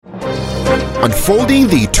unfolding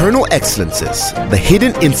the eternal excellences, the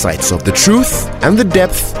hidden insights of the truth, and the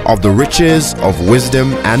depth of the riches of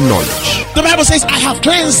wisdom and knowledge. The Bible says, I have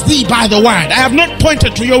cleansed thee by the word. I have not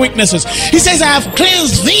pointed to your weaknesses. He says, I have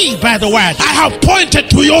cleansed thee by the word. I have pointed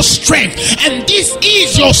to your strength. And this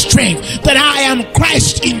is your strength, that I am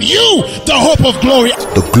Christ in you, the hope of glory.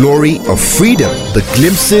 The glory of freedom, the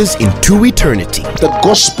glimpses into eternity. The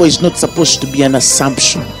gospel is not supposed to be an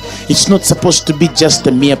assumption. It's not supposed to be just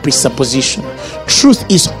a mere presupposition. Truth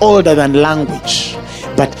is older than language,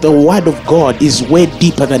 but the word of God is way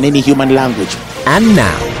deeper than any human language. And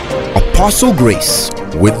now, Apostle Grace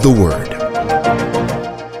with the word.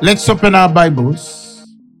 Let's open our Bibles.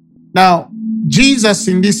 Now, Jesus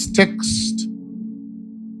in this text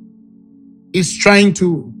is trying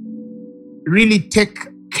to really take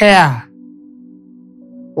care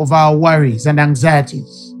of our worries and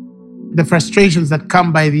anxieties, the frustrations that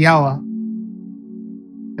come by the hour.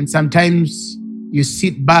 And sometimes you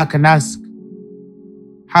sit back and ask,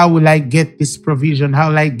 how will I get this provision? How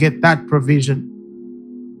will I get that provision?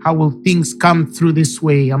 How will things come through this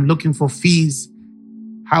way? I'm looking for fees.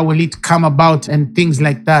 How will it come about? And things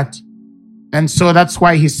like that. And so that's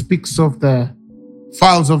why he speaks of the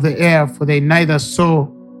fowls of the air, for they neither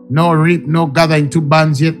sow nor reap nor gather into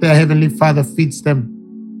barns, yet their heavenly Father feeds them.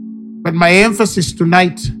 But my emphasis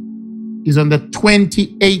tonight is on the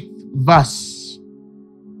 28th verse.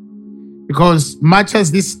 Because much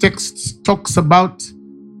as this text talks about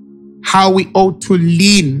how we ought to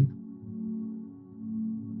lean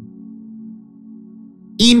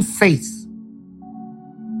in faith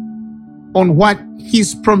on what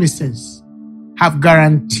his promises have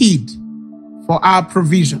guaranteed for our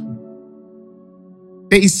provision,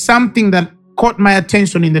 there is something that caught my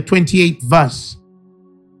attention in the 28th verse.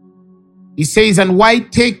 He says, and why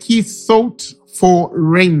take ye thought for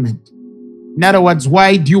raiment? In other words,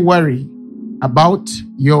 why do you worry about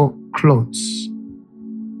your clothes?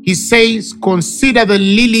 He says, consider the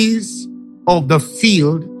lilies of the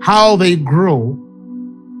field, how they grow.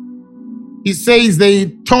 He says, they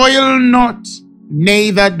toil not,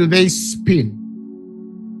 neither do they spin.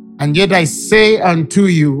 And yet I say unto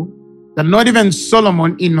you, that not even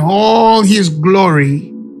Solomon in all his glory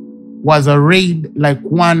was arrayed like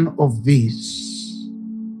one of these.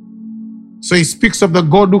 So he speaks of the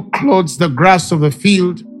God who clothes the grass of the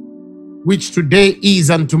field, which today is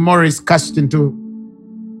and tomorrow is cast into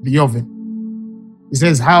the oven. He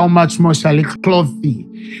says, how much more shall he clothe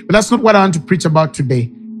thee? But that's not what I want to preach about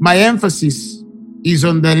today. My emphasis is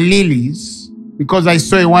on the lilies, because I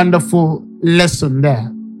saw a wonderful lesson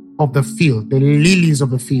there of the field, the lilies of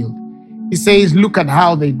the field. He says, look at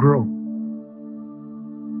how they grow.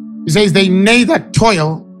 He says, they neither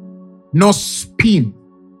toil nor spin.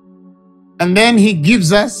 And then he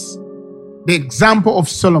gives us the example of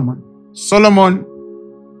Solomon. Solomon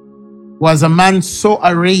was a man so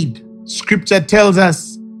arrayed. Scripture tells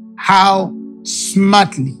us how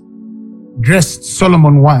smartly dressed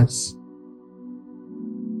Solomon was.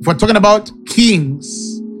 If we're talking about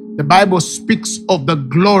kings, the Bible speaks of the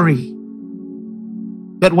glory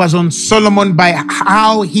that was on Solomon by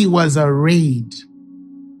how he was arrayed,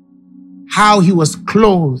 how he was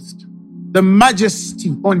clothed, the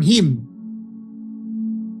majesty on him.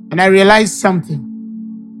 And I realized something.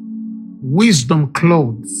 Wisdom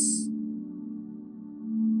clothes.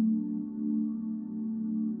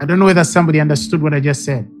 I don't know whether somebody understood what I just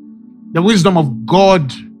said. The wisdom of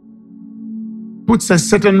God puts a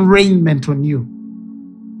certain raiment on you.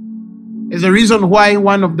 There's a reason why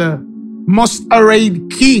one of the most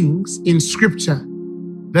arrayed kings in scripture,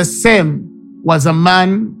 the same was a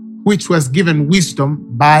man which was given wisdom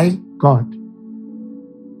by God.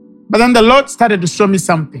 But then the Lord started to show me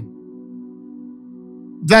something.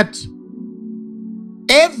 That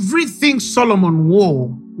everything Solomon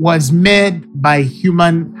wore was made by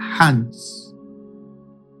human hands.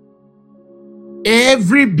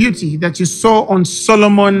 Every beauty that you saw on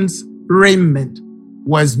Solomon's raiment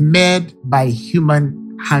was made by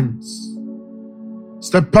human hands. It's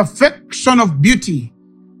the perfection of beauty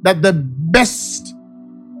that the best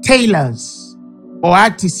tailors or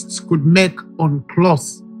artists could make on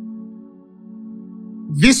cloth.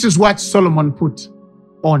 This is what Solomon put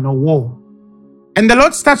on a wall. And the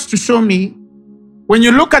Lord starts to show me, when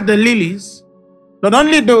you look at the lilies, not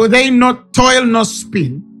only do they not toil nor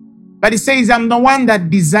spin, but he says, I'm the one that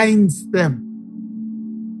designs them.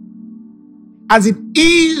 As it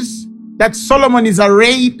is that Solomon is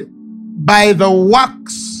arrayed by the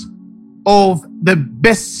works of the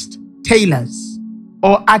best tailors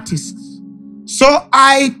or artists, so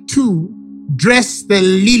I too dress the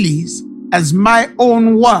lilies as my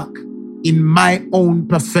own work in my own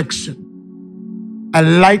perfection. a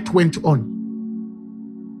light went on.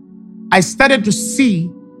 I started to see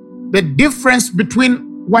the difference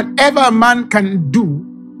between whatever a man can do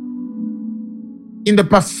in the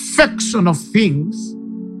perfection of things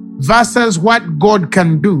versus what God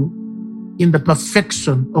can do in the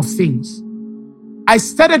perfection of things. I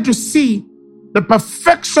started to see the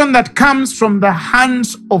perfection that comes from the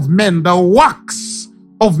hands of men, the works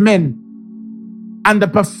of men, and the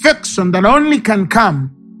perfection that only can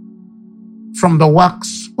come from the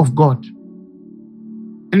works of God.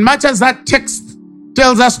 And much as that text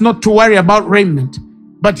tells us not to worry about raiment,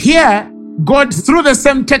 but here, God, through the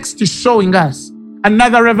same text, is showing us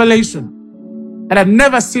another revelation that I've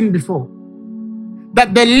never seen before.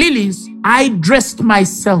 That the lilies, I dressed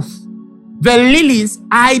myself. The lilies,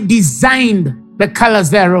 I designed the colors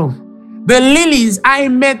thereof. The lilies, I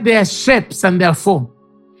made their shapes and their form.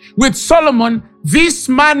 With Solomon, this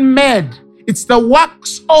man made, it's the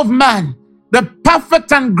works of man, the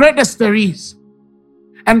perfect and greatest there is.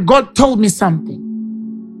 And God told me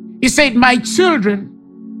something. He said, my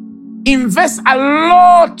children invest a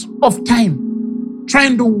lot of time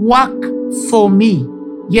trying to work for me,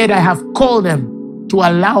 yet I have called them to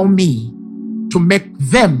allow me to make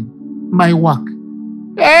them my work.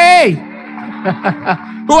 Hey!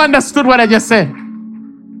 Who understood what I just said?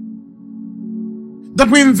 That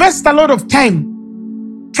we invest a lot of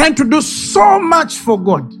time trying to do so much for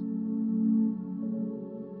God.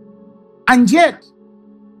 And yet,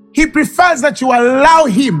 He prefers that you allow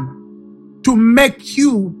Him to make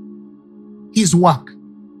you His work.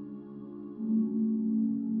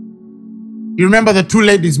 You remember the two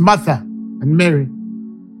ladies, Martha and Mary.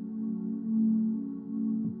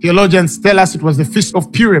 Theologians tell us it was the Feast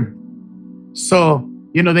of Purim. So,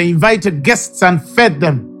 they invited guests and fed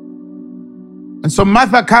them. And so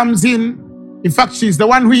Martha comes in. In fact, she's the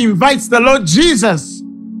one who invites the Lord Jesus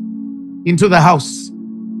into the house.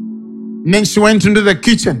 And then she went into the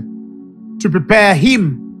kitchen to prepare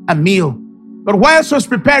Him a meal. But while she was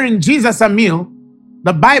preparing Jesus a meal,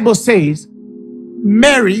 the Bible says,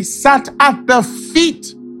 Mary sat at the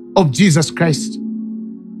feet of Jesus Christ.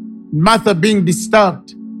 Martha, being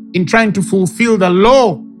disturbed in trying to fulfill the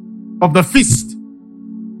law of the feast,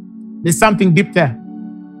 there's something deep there,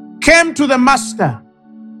 came to the master.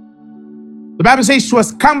 The Bible says she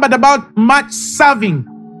was cumbered about much serving.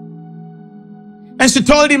 And she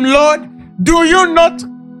told him, Lord, do you not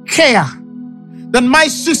care that my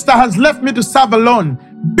sister has left me to serve alone?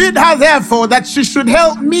 Bid her therefore that she should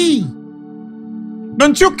help me.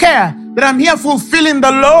 Don't you care that I'm here fulfilling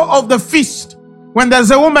the law of the feast when there's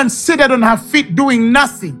a woman seated on her feet doing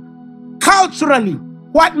nothing? Culturally,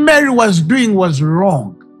 what Mary was doing was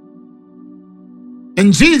wrong.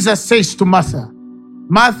 And Jesus says to Martha,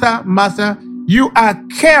 Martha, Martha, you are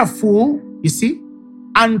careful, you see,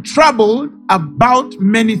 and troubled about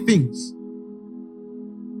many things.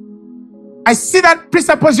 I see that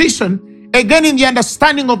presupposition again in the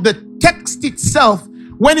understanding of the text itself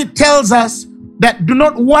when it tells us that do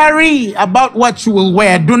not worry about what you will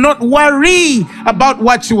wear. Do not worry about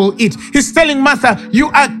what you will eat. He's telling Martha, you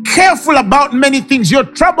are careful about many things. You're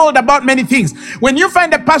troubled about many things. When you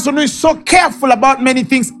find a person who is so careful about many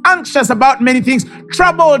things, anxious about many things,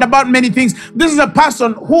 troubled about many things, this is a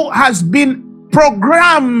person who has been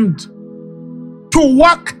programmed to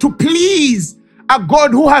work to please a God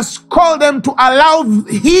who has called them to allow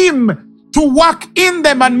Him to work in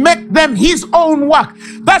them and make them His own work.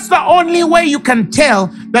 That's the only way you can tell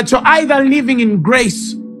that you're either living in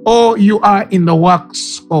grace or you are in the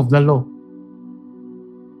works of the law.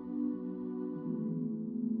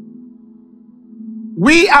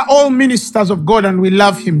 We are all ministers of God and we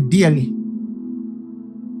love Him dearly.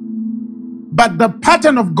 But the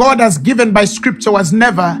pattern of God as given by Scripture was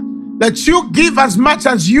never that you give as much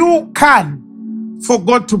as you can for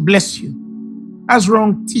God to bless you. That's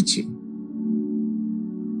wrong teaching.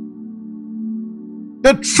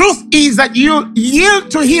 The truth is that you yield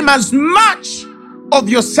to Him as much of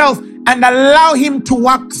yourself and allow Him to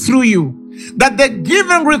work through you. That the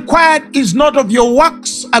giving required is not of your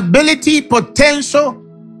works, ability, potential,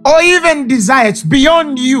 or even desire. It's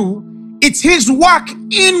beyond you. It's His work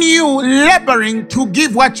in you laboring to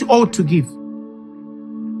give what you ought to give.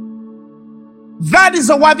 That is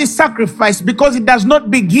a worthy sacrifice because it does not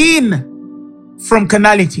begin from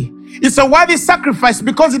carnality. It's a worthy sacrifice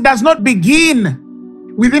because it does not begin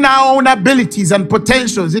within our own abilities and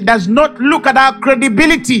potentials. It does not look at our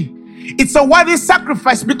credibility. It's a worthy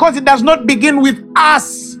sacrifice because it does not begin with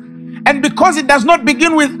us. And because it does not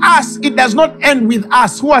begin with us, it does not end with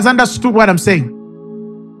us. Who has understood what I'm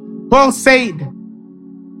saying? Paul said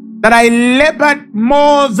that I labored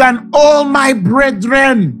more than all my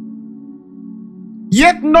brethren.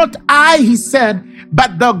 Yet not I, he said,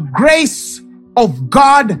 but the grace of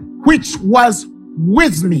God which was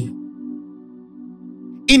with me.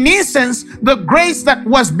 In essence, the grace that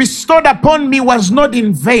was bestowed upon me was not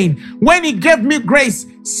in vain. When he gave me grace,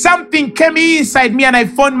 something came inside me and I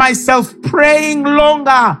found myself praying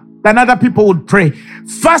longer than other people would pray,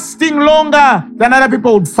 fasting longer than other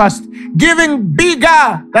people would fast, giving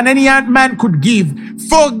bigger than any man could give,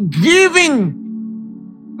 forgiving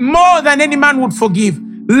more than any man would forgive,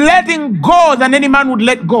 letting go than any man would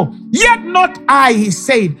let go. Yet not I, he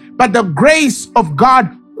said, but the grace of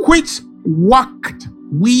God which worked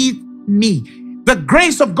with me. The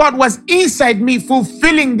grace of God was inside me,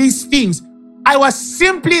 fulfilling these things. I was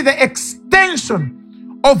simply the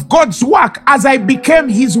extension of God's work as I became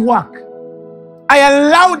his work. I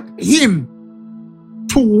allowed him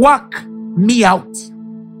to work me out.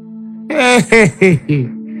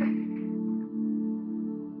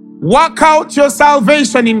 Work out your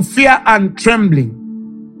salvation in fear and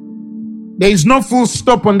trembling. There is no full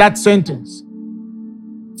stop on that sentence.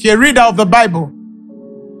 If you're a reader of the Bible,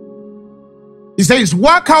 he says,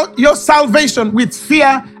 work out your salvation with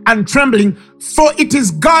fear and trembling, for it is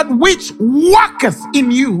God which worketh in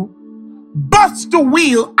you, both to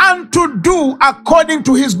will and to do according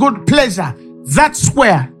to his good pleasure. That's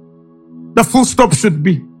where the full stop should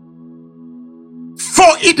be. For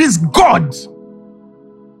it is God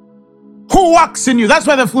who works in you. That's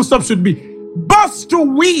where the full stop should be. Both to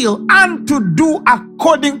will and to do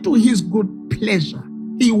according to his good pleasure.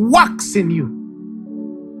 He works in you.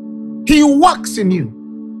 He works in you.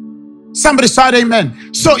 Somebody shout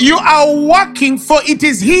amen. So you are working, for it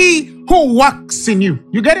is he who works in you.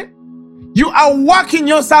 You get it? You are working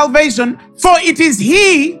your salvation, for it is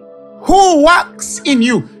he who works in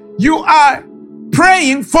you. You are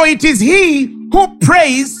praying, for it is he who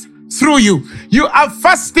prays through you. You are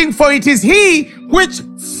fasting, for it is he which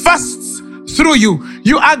fasts through you.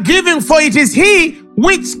 You are giving, for it is he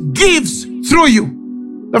which gives through you.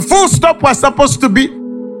 The full stop was supposed to be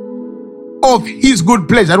of his good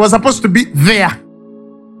pleasure. It was supposed to be there.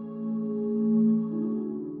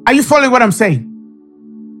 Are you following what I'm saying?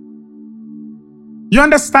 You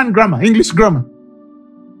understand grammar, English grammar?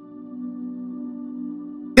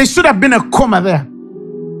 There should have been a comma there.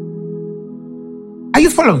 Are you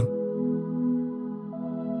following?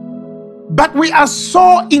 But we are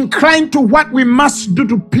so inclined to what we must do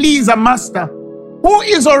to please a master who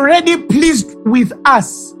is already pleased with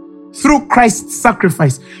us through Christ's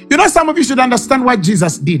sacrifice. You know, some of you should understand what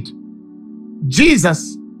Jesus did.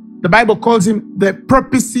 Jesus, the Bible calls him the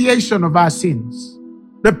propitiation of our sins.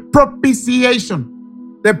 The propitiation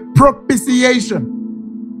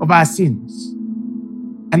of our sins.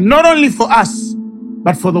 And not only for us,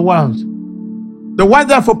 but for the world. The word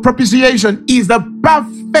there for propitiation is the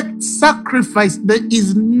perfect sacrifice. There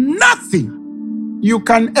is nothing you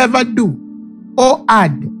can ever do or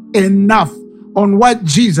add enough on what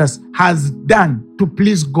Jesus has done to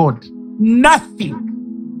please God. Nothing.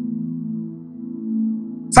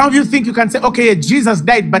 Some of you think you can say, okay, Jesus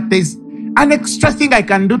died, but there's an extra thing I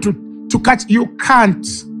can do to catch. You can't.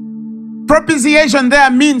 Propitiation there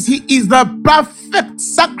means he is the perfect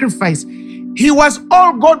sacrifice. He was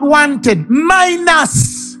all God wanted,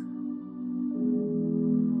 minus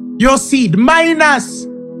your seed, minus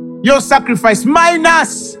your sacrifice,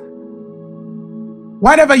 minus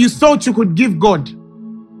whatever you thought you could give God.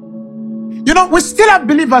 You know, we still have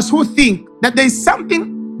believers who think that there is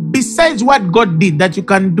something besides what God did that you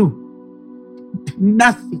can do.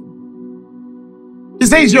 Nothing. He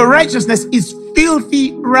says your righteousness is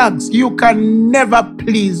filthy rags. You can never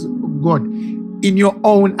please God in your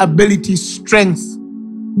own ability, strength.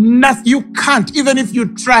 Nothing. You can't, even if you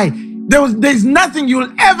try. There's nothing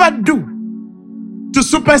you'll ever do to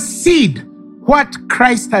supersede what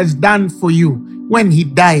Christ has done for you when he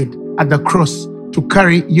died at the cross to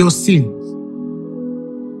carry your sins.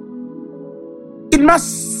 It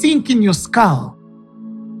must sink in your skull.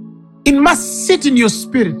 It must sit in your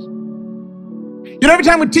spirit. You know, every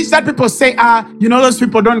time we teach that, people say, those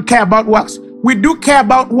people don't care about works. We do care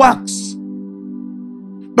about works.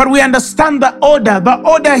 But we understand the order. The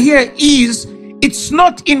order here is, it's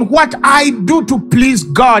not in what I do to please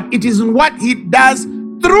God. It is in what he does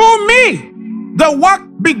through me. The work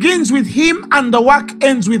begins with him and the work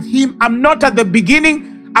ends with him. I'm not at the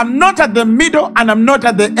beginning, I'm not at the middle, and I'm not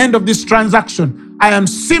at the end of this transaction. I am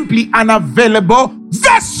simply an available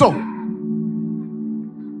vessel.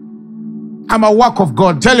 I'm a work of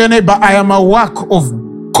God. Tell your neighbor, I am a work of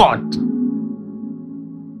God.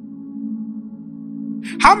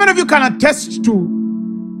 How many of you can attest to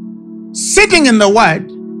sitting in the Word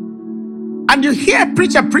And you hear a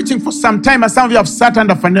preacher preaching for some time, as some of you have sat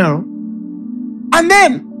under Phaneroo. And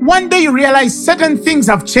then one day you realize certain things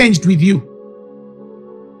have changed with you.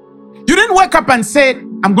 You didn't wake up and say,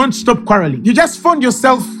 I'm going to stop quarreling. You just found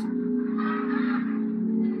yourself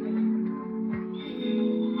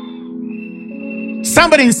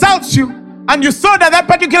somebody insults you, and you thought at that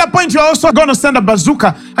particular point you're also going to send a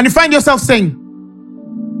bazooka, and you find yourself saying,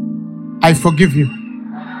 I forgive you.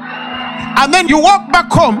 And then you walk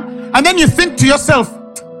back home, and then you think to yourself,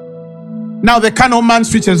 now the carnal man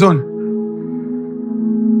switches on.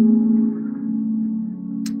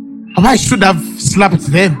 Oh, I should have slapped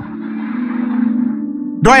them.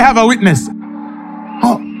 Do I have a witness?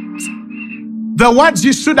 Oh, the words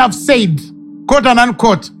you should have said, quote and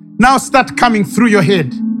unquote, now start coming through your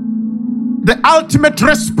head. The ultimate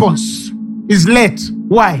response is late.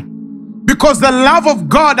 Why? Because the love of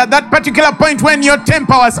God at that particular point when your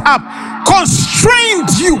temper was up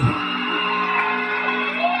constrained you.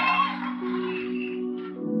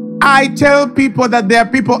 I tell people that there are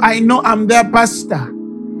people I know, I'm their pastor.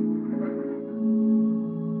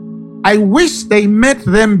 I wish they met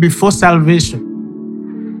them before salvation.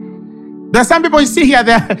 There are some people you see here,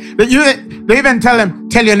 they even tell them,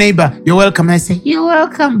 tell your neighbor, you're welcome. I say, you're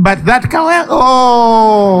welcome. But that girl,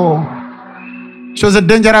 oh, she was a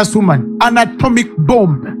dangerous woman. An atomic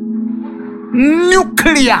bomb.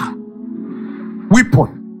 Nuclear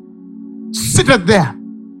weapon. Seated there.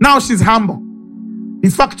 Now she's humble. In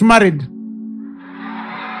fact, married.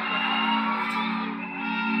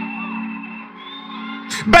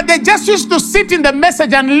 But they just used to sit in the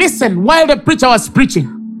message and listen while the preacher was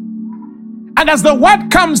preaching. And as the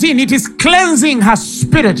word comes in, it is cleansing her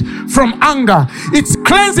spirit from anger. It's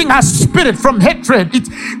cleansing her spirit from hatred. It's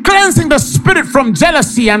cleansing the spirit from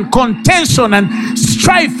jealousy and contention and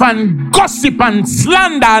strife and gossip and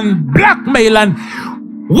slander and blackmail and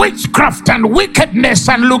witchcraft and wickedness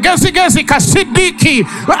and lugezigezi kasidiki.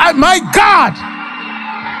 My God!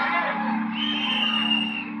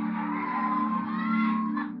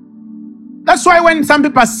 That's why when some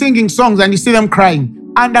people are singing songs and you see them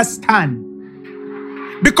crying, understand.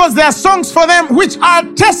 Because there are songs for them which are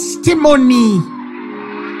testimony.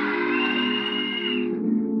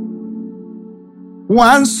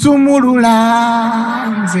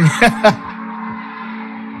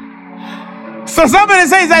 So somebody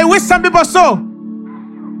says, I wish some people saw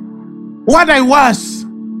what I was.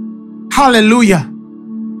 Hallelujah.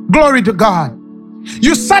 Glory to God.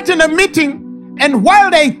 You sat in a meeting, and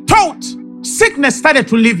while they taught, sickness started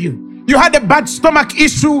to leave you. You had a bad stomach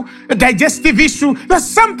issue, a digestive issue. There's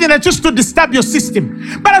something that used to disturb your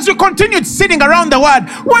system. But as you continued sitting around the word,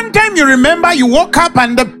 one time you remember you woke up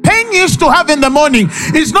and the pain you used to have in the morning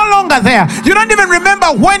is no longer there. You don't even remember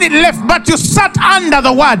when it left, but you sat under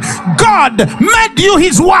the word. God made you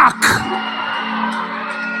his work.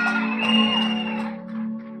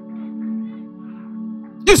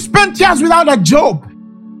 You spent years without a job.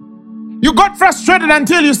 You got frustrated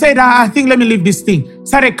until you said, I think let me leave this thing.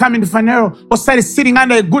 Started coming to Phaneroo or started sitting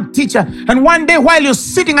under a good teacher. And one day while you're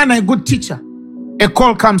sitting under a good teacher, a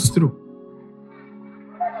call comes through.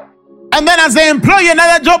 And then as they employ you,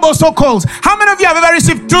 another job also calls. How many of you have ever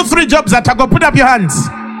received 2-3 jobs that go? Put up your hands.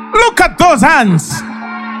 Look at those hands.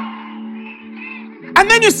 And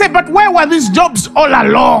then you say, but where were these jobs all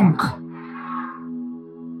along?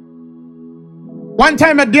 One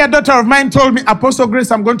time a dear daughter of mine told me, Apostle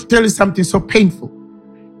Grace, I'm going to tell you something so painful.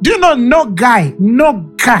 Do you know no guy,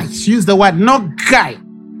 she used the word no guy,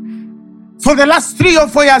 for the last 3 or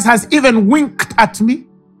 4 years has even winked at me?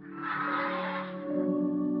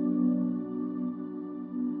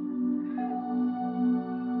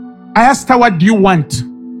 I asked her, what do you want?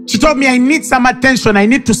 She told me, I need some attention. I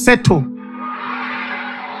need to settle.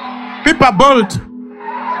 People are bold.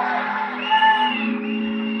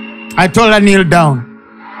 I told her, kneel down.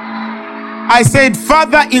 I said,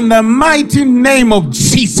 Father, in the mighty name of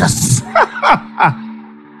Jesus,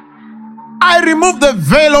 I remove the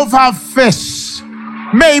veil of her face.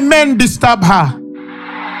 May men disturb her.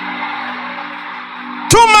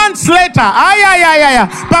 2 months later,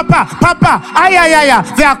 Papa,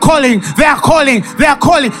 they are calling.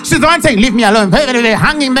 She's the one saying, leave me alone. They're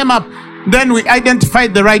hanging them up. Then we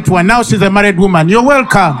identified the right one. Now she's a married woman. You're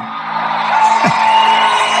welcome.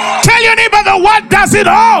 Tell your neighbor, the word does it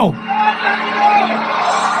all.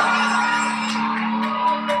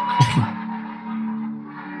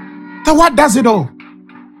 The word does it all.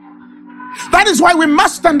 That is why we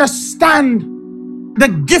must understand the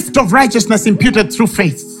gift of righteousness imputed through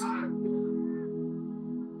faith.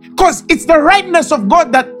 Because it's the rightness of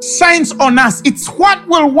God that shines on us. It's what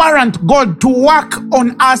will warrant God to work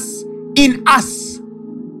on us, in us.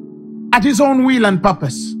 at his own will and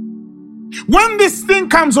purpose. When this thing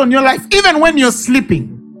comes on your life, even when you're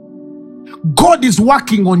sleeping, God is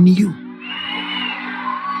working on you.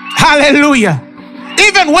 Hallelujah.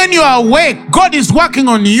 Even when you are awake, God is working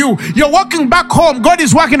on you. You're walking back home, God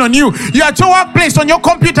is working on you. You're at your workplace on your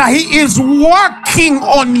computer, He is working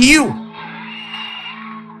on you.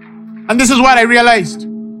 And this is what I realized.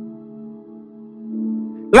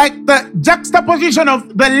 Like the juxtaposition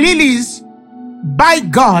of the lilies by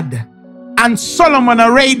God and Solomon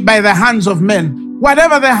arrayed by the hands of men.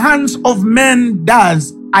 Whatever the hands of men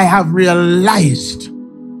does, I have realized,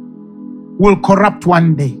 will corrupt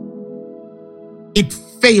one day. It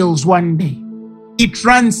fails one day. It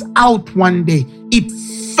runs out one day. It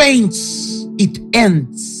faints. It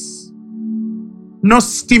ends. No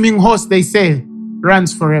steaming horse, they say,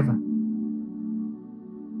 runs forever.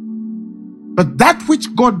 But that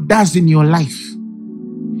which God does in your life.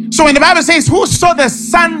 So when the Bible says, whoso the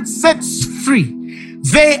Son sets free,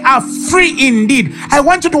 they are free indeed. I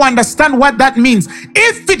want you to understand what that means.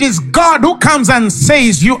 If it is God who comes and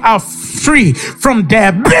says you are free from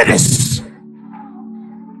diabetes,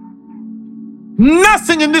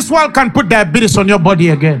 nothing in this world can put diabetes on your body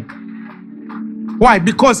again. Why?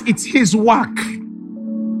 Because it's His work.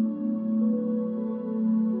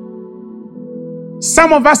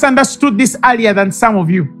 Some of us understood this earlier than some of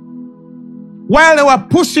you. While they were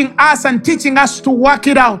pushing us and teaching us to work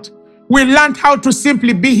it out, we learned how to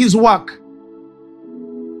simply be His work.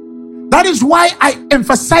 That is why I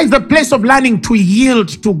emphasize the place of learning to yield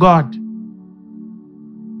to God.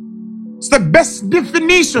 It's the best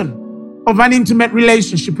definition of an intimate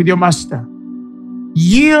relationship with your Master.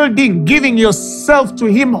 Yielding, giving yourself to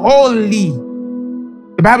Him wholly.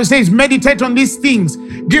 The Bible says, meditate on these things.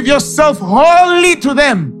 Give yourself wholly to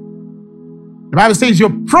them. The Bible says,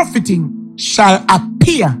 your profiting shall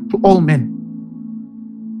appear to all men.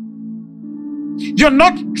 You're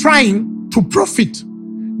not trying to profit.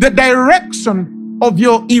 The direction of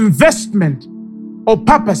your investment or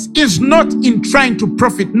purpose is not in trying to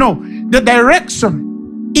profit. No, the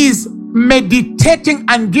direction is meditating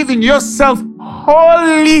and giving yourself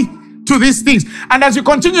wholly to these things. And as you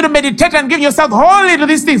continue to meditate and give yourself wholly to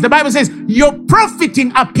these things, the Bible says your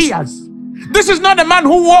profiting appears. This is not a man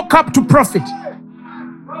who woke up to profit.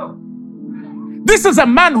 This is a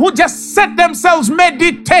man who just set themselves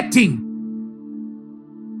meditating.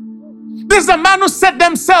 This is a man who set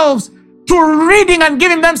themselves to reading and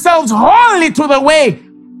giving themselves wholly to the way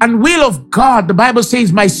and will of God. The Bible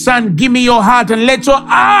says, my son, give me your heart and let your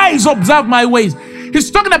eyes observe my ways. He's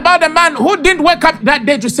talking about a man who didn't wake up that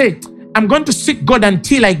day to say, I'm going to seek God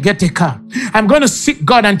until I get a car. I'm going to seek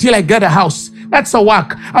God until I get a house. That's a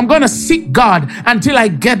work. I'm going to seek God until I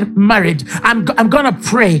get married. I'm going to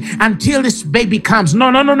pray until this baby comes. No.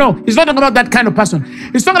 He's not talking about that kind of person.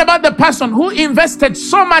 He's talking about the person who invested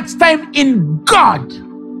so much time in God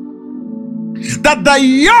that the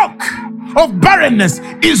yoke of barrenness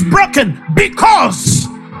is broken because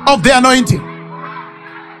of the anointing.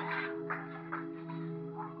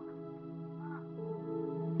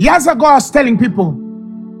 Years ago, I was telling people,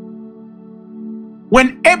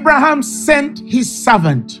 when Abraham sent his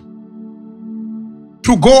servant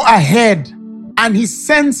to go ahead, and he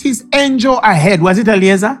sends his angel ahead, was it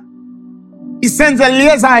Eliezer? He sends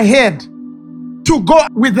Eliezer ahead to go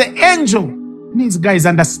with the angel. These guys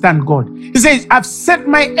understand God. He says, I've sent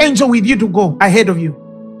my angel with you to go ahead of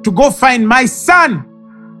you, to go find my son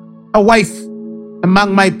a wife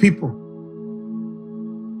among my people.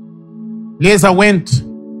 Eliezer went,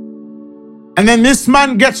 and then this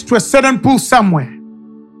man gets to a certain pool somewhere.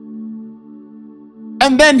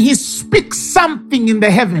 And then he speaks something in the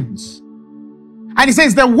heavens. And he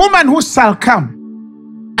says, the woman who shall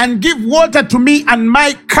come and give water to me and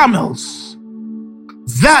my camels,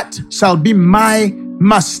 that shall be my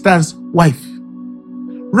master's wife.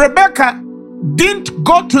 Rebecca didn't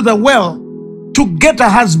go to the well to get a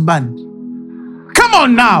husband. Come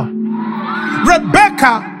on now.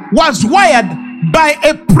 Rebecca was wired by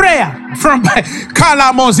a prayer from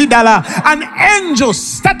Kala Mozidala. An angel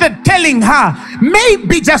started telling her,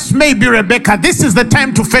 maybe, just maybe, Rebecca, this is the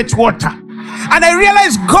time to fetch water. And I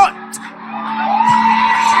realized God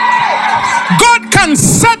can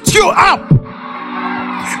set you up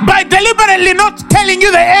by deliberately not telling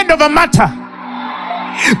you the end of a matter,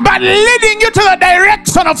 but leading you to the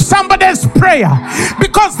direction of somebody's prayer,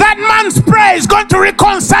 because that man's prayer is going to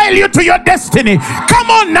reconcile you to your destiny. Come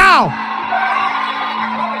on now.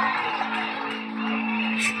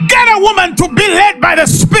 Get a woman to be led by the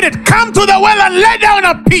Spirit. Come to the well and lay down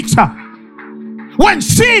a pitcher. When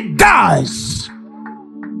she dies,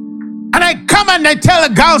 and I come come and I tell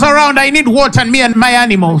the girls around I need water, and me and my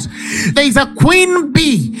animals. There's a queen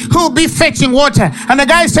bee who'll be fetching water. And the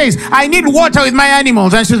guy says, I need water with my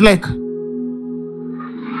animals. And she's like,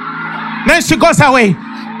 then she goes away.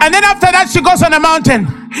 And then after that, she goes on a mountain.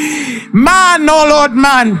 Man, oh Lord,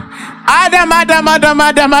 man. Adam.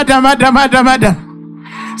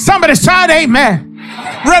 Somebody shout amen.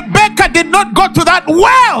 Rebecca did not go to that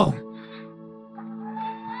well.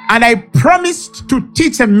 And I promised to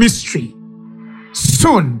teach a mystery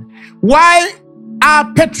soon. Why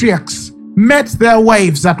our patriarchs met their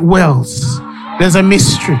wives at wells. There's a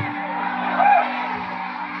mystery.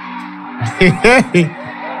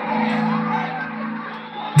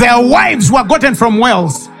 Their wives were gotten from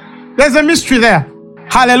wells. There's a mystery there.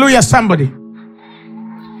 Hallelujah, somebody.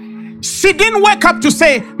 She didn't wake up to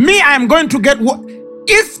say, me, I'm going to get what.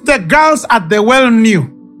 If the girls at the well knew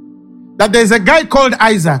that there's a guy called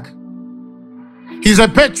Isaac, he's a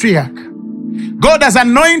patriarch. God has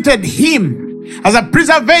anointed him as a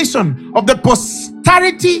preservation of the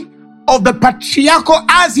posterity of the patriarchal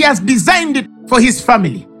as he has designed it for his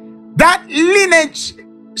family. That lineage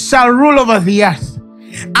shall rule over the earth.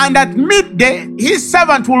 And at midday, his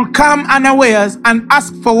servant will come unawares and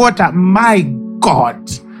ask for water. My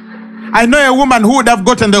God. I know a woman who would have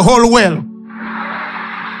gotten the whole well.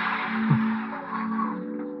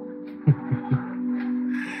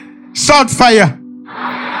 Shout fire.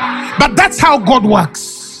 But that's how God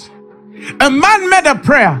works. A man made a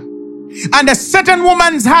prayer, and a certain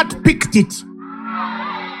woman's heart picked it.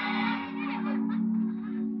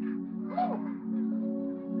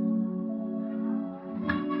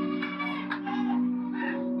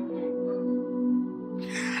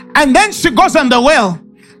 And then she goes on the well.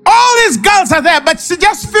 All these girls are there, but she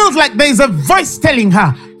just feels like there is a voice telling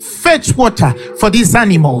her, fetch water for these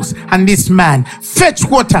animals and this man. Fetch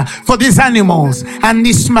water for these animals and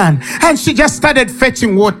this man. And she just started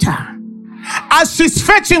fetching water. As she's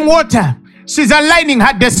fetching water, she's aligning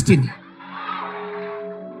her destiny.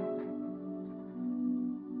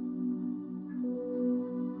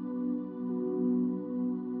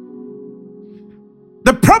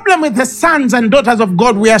 The problem with the sons and daughters of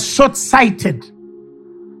God, we are short-sighted.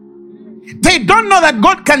 They don't know that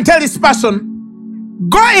God can tell this person,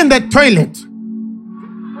 go in the toilet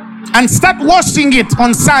and start washing it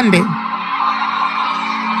on Sunday,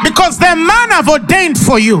 because the man I've ordained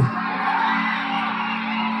for you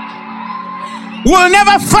will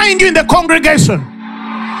never find you in the congregation.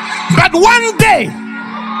 But one day,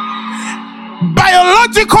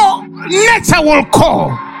 biological nature will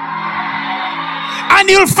call, and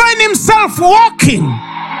he'll find himself walking.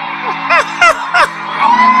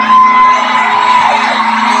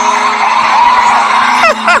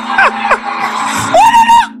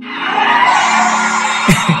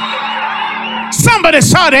 Somebody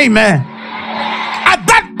shout amen. At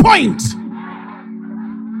that point,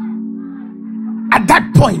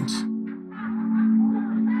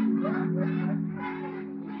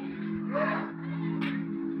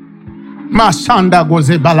 Mashanda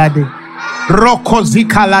goze balade, roko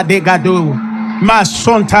zikala de gado,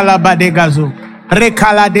 mashonta la badegazo,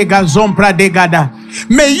 rekala de gazompra de gada.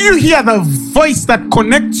 May you hear the voice that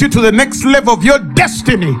connects you to the next level of your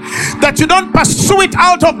destiny, that you don't pursue it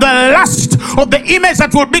out of the lust of the image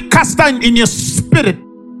that will be cast down in your spirit,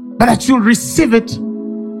 but that you'll receive it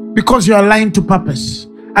because you're aligned to purpose,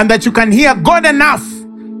 and that you can hear God enough,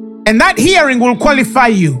 and that hearing will qualify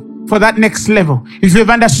you for that next level. If you've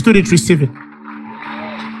understood it, receive it.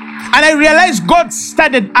 And I realized God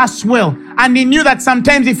studied us well, and he knew that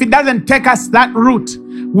sometimes if he doesn't take us that route,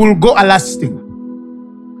 we'll go a-lasting.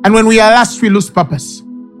 And when we are last, we lose purpose.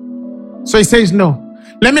 So he says, no,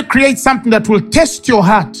 let me create something that will test your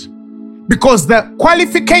heart, because the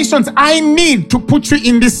qualifications I need to put you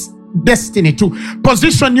in this destiny, to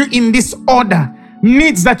position you in this order,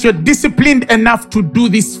 needs that you're disciplined enough to do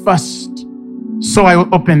this first. So I will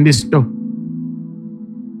open this door.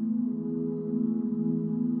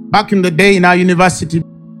 Back in the day in our university,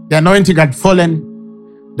 the anointing had fallen.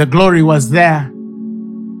 The glory was there.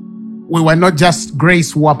 We were not just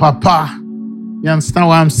grace wapapa. You understand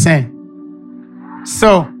what I'm saying?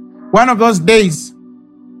 So one of those days,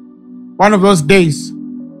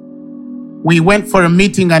 we went for a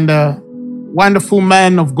meeting, and a wonderful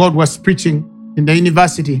man of God was preaching in the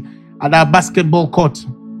university at our basketball court.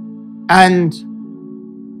 And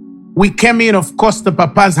we came in, of course, the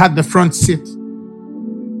papas had the front seat.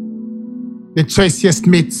 The choicest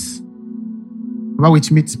meats, about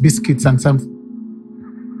which meats, biscuits and something.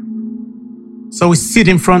 So we sit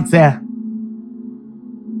in front there.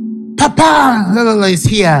 Papa is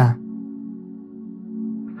here.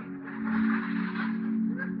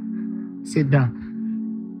 Sit down.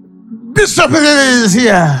 Bishop is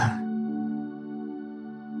here.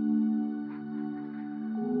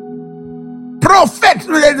 Prophet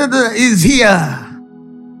is here.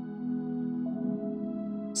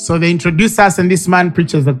 So they introduce us, and this man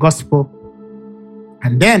preaches the gospel.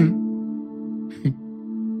 And then,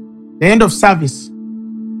 the end of service,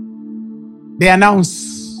 they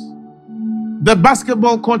announce the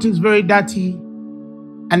basketball court is very dirty,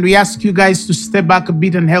 and we ask you guys to step back a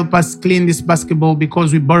bit and help us clean this basketball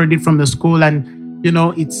because we borrowed it from the school, and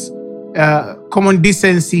it's common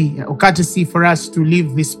decency or courtesy for us to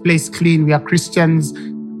leave this place clean. We are Christians.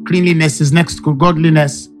 Cleanliness is next to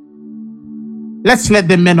godliness. Let's let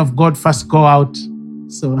the men of God first go out.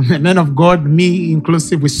 So the men of God, me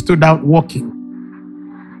inclusive, we stood out walking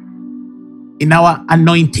in our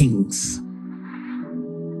anointings.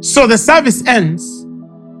 So the service ends,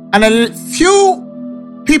 and a few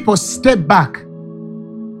people step back.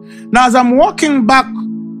 Now, as I'm walking back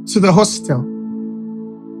to the hostel,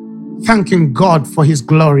 thanking God for his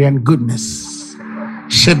glory and goodness,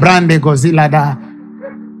 Shebrande Gozilada,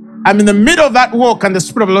 I'm in the middle of that walk, and the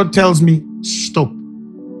Spirit of the Lord tells me, stop.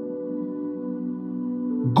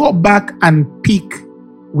 Go back and peek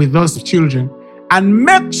with those children and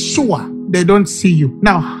make sure they don't see you.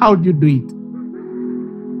 Now, how do you do it?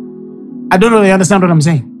 I don't know if you understand what I'm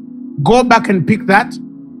saying. Go back and pick that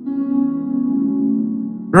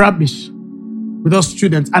rubbish with those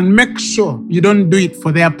students and make sure you don't do it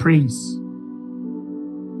for their praise.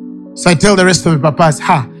 So I tell the rest of the papas,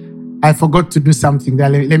 I forgot to do something there.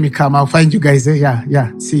 Let me come. I'll find you guys there.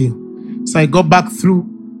 Yeah, see you. So I go back through.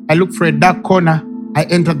 I look for a dark corner. I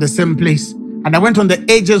entered the same place. And I went on the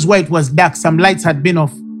edges where it was dark. Some lights had been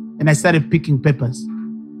off. And I started picking peppers.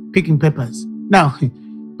 Now,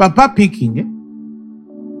 Papa picking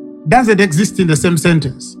doesn't exist in the same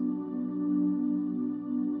sentence.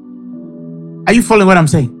 Are you following what I'm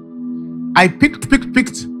saying? I picked.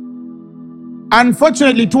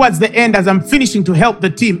 Unfortunately, towards the end, as I'm finishing to help the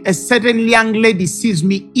team, a certain young lady sees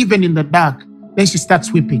me even in the dark. Then she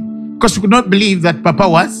starts weeping because she could not believe that Papa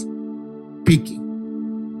was picking.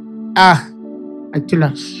 I tell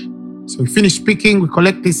her. So we finish picking, we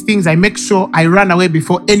collect these things. I make sure I run away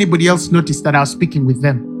before anybody else noticed that I was speaking with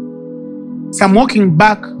them. So I'm walking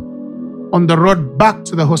back on the road back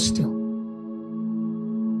to the hostel.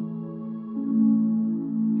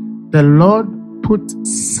 The Lord put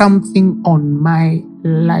something on my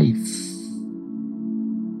life.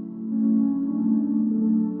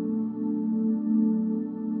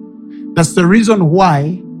 That's the reason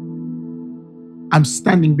why I'm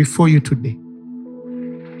standing before you today.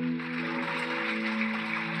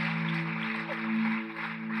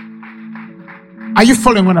 Are you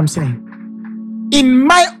following what I'm saying? In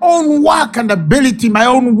my own work and ability, my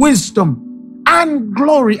own wisdom and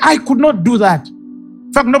glory, I could not do that.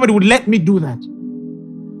 In fact, nobody would let me do that.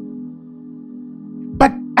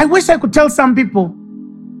 But I wish I could tell some people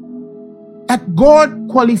that God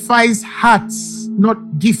qualifies hearts,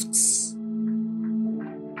 not gifts.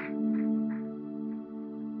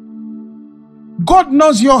 God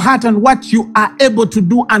knows your heart and what you are able to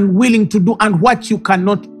do and willing to do and what you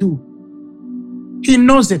cannot do. He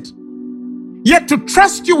knows it. Yet to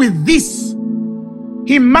trust you with this,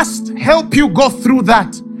 He must help you go through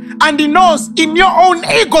that. And He knows in your own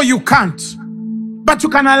ego you can't. But you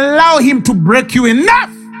can allow Him to break you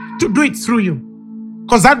enough to do it through you.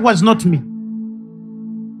 Because that was not me.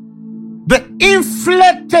 The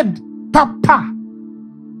inflated Papa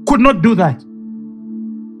could not do that.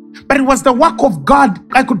 But it was the work of God.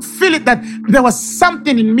 I could feel it that there was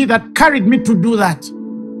something in me that carried me to do that.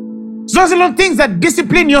 So those little things that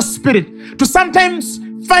discipline your spirit to sometimes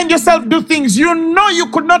find yourself do things you know you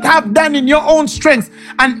could not have done in your own strength.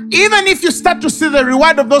 And even if you start to see the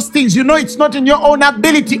reward of those things, you know it's not in your own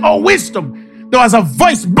ability or wisdom. There was a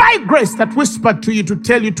voice by grace that whispered to you to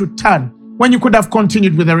tell you to turn when you could have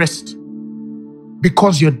continued with the rest.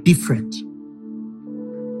 Because you're different.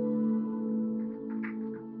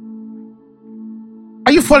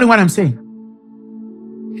 Are you following what I'm saying?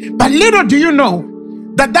 But little do you know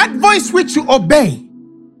that that voice which you obey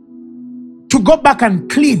to go back and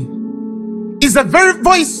clean is the very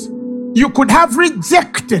voice you could have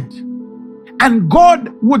rejected, and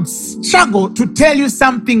God would struggle to tell you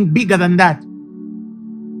something bigger than that.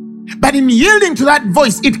 But in yielding to that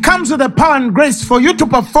voice, it comes with the power and grace for you to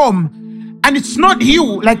perform. And it's not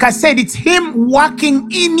you, like I said, it's Him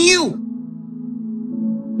working in you.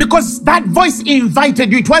 Because that voice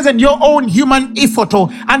invited you. It wasn't your own human effort or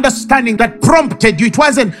understanding that prompted you. It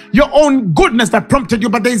wasn't your own goodness that prompted you,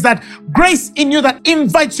 but there is that grace in you that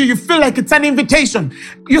invites you. You feel like it's an invitation.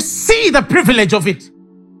 You see the privilege of it.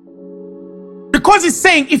 Because he's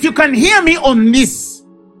saying, if you can hear me on this,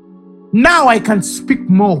 now I can speak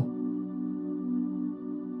more.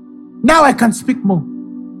 Now I can speak more.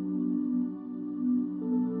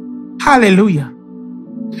 Hallelujah.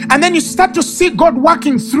 And then you start to see God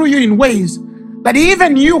working through you in ways that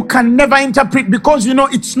even you can never interpret, because you know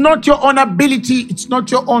it's not your own ability, it's not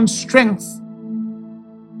your own strength.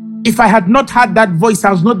 If I had not had that voice, I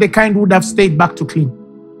was not the kind who would have stayed back to clean.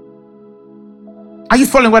 Are you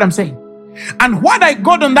following what I'm saying? And what I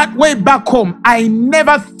got on that way back home, I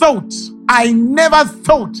never thought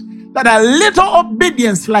that a little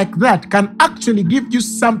obedience like that can actually give you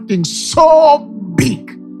something so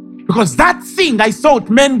big. Because that thing, I thought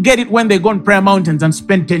men get it when they go on prayer mountains and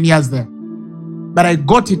spend 10 years there. But I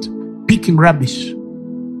got it picking rubbish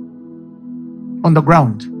on the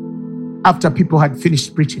ground after people had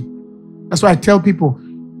finished preaching. That's why I tell people,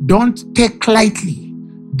 don't take lightly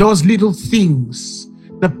those little things.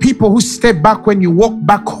 The people who step back when you walk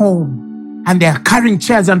back home and they are carrying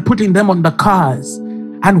chairs and putting them on the cars.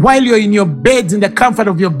 And while you're in your beds, in the comfort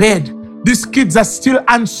of your bed, these kids are still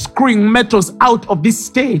unscrewing metals out of this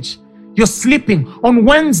stage. You're sleeping. On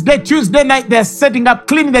Wednesday, Tuesday night, they're setting up,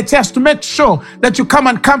 cleaning the chairs to make sure that you come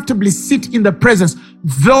and comfortably sit in the presence.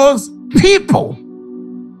 Those people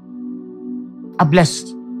are blessed.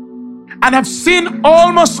 And I've seen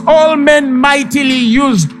almost all men mightily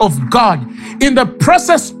used of God. In the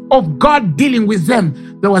process of God dealing with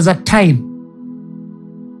them, there was a time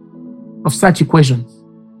of such equations.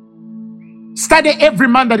 Study every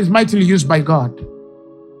man that is mightily used by God.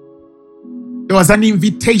 There was an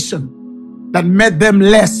invitation that made them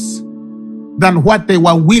less than what they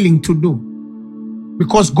were willing to do,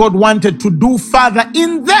 because God wanted to do further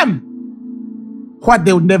in them what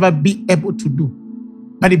they would never be able to do.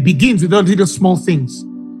 But it begins with those little small things.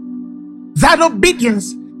 That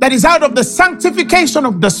obedience that is out of the sanctification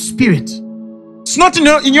of the Spirit. It's not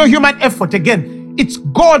in your human effort. Again, it's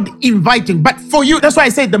God inviting. But for you, that's why I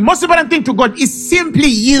say the most important thing to God is simply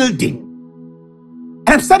yielding. And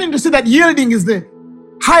I'm starting to see that yielding is the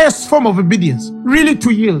highest form of obedience, really,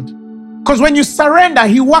 to yield. Because when you surrender,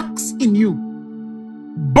 He works in you,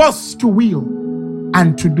 both to will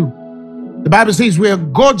and to do. The Bible says we are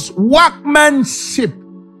God's workmanship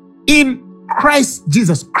in Christ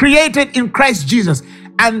Jesus, created in Christ Jesus,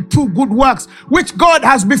 and to good works, which God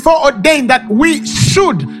has before ordained that we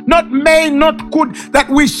should, not may, not could, that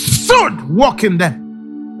we should walk in them.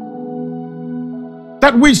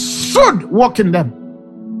 That we should walk in them.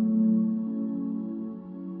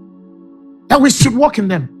 That we should walk in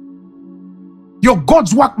them. You're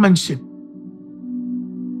God's workmanship.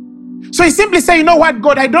 So He simply say, you know what,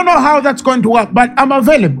 God, I don't know how that's going to work, but I'm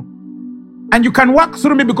available. And you can work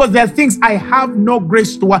through me because there are things I have no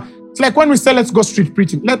grace to work. It's like when we say, let's go street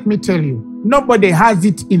preaching. Let me tell you, nobody has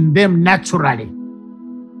it in them naturally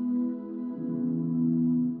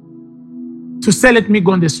to say, let me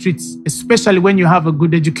go on the streets, especially when you have a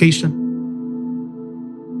good education.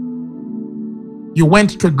 You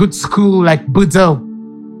went to a good school like Budzo,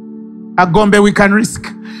 Agombe. We can risk,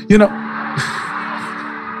 we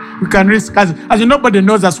can risk, as you know, nobody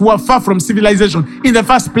knows us who are far from civilization in the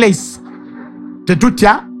first place.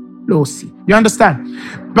 Tetutia, Losi. You understand?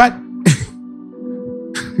 But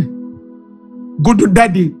good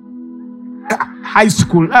daddy, high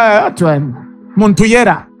school,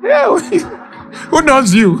 Montuyera. Who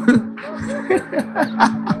knows you?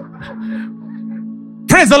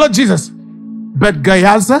 Praise the Lord Jesus. But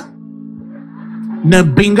Gayaza,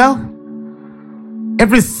 Nabinga,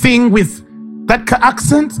 everything with that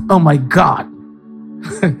accent, oh my God.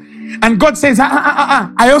 And God says,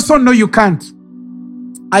 I also know you can't.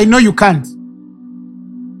 I know you can't.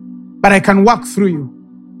 But I can walk through you.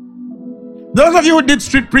 Those of you who did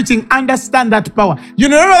street preaching understand that power. You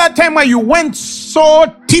remember that time where you went so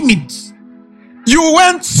timid? You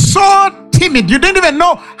went so timid. You didn't even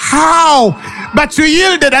know how. But you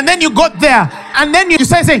yielded, and then you got there. And then you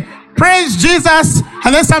say, praise Jesus.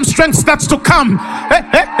 And then some strength starts to come.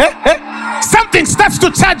 Something starts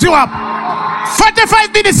to charge you up.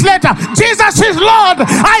 45 minutes later, Jesus is Lord.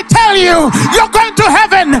 I tell you, you're going to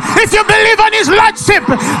heaven if you believe on His Lordship.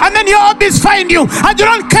 And then your hobbies find you, and you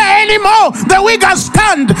don't care anymore. The wig has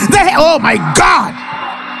stand. Oh my God.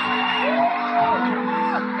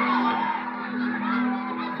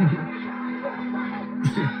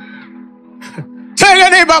 Tell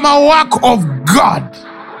your neighbor, I'm a work of God.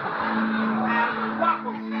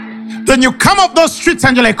 Then you come up those streets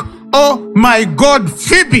and you're like, oh my God,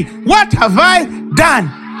 Phoebe, what have I done?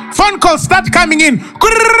 Phone calls start coming in.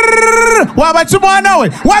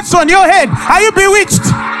 What's on your head? Are you bewitched?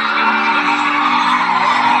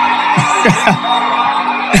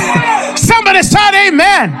 Somebody shout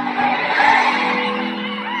amen.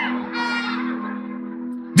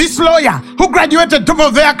 This lawyer who graduated top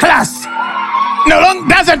of their class no longer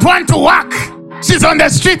doesn't want to work. She's on the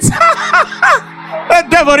streets. The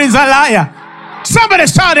devil is a liar. Somebody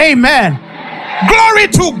shout amen. Glory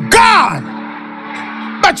to God.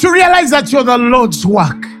 But you realize that you're the Lord's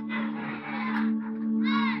work.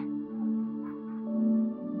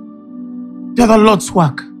 You're the Lord's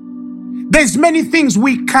work. There's many things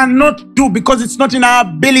we cannot do because it's not in our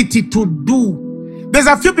ability to do. There's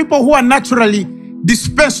a few people who are naturally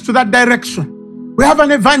dispersed to that direction. We have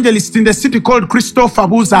an evangelist in the city called Christopher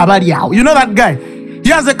Buzabariao. You know that guy? He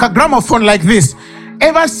has a gramophone like this.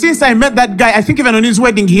 Ever since I met that guy, I think even on his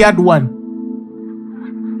wedding he had one.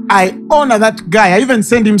 I honor that guy. I even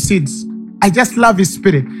send him seeds. I just love his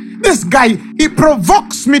spirit. This guy, he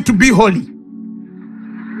provokes me to be holy.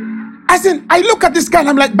 As in, I look at this guy and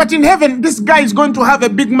I'm like, but in heaven, this guy is going to have a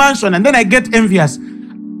big mansion. And then I get envious.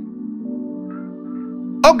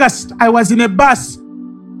 August, I was in a bus.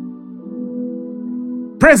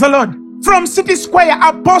 Praise the Lord. From City Square,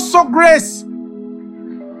 Apostle Grace.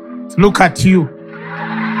 Look at you.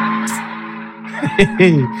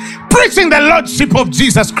 Preaching the Lordship of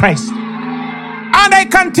Jesus Christ. And I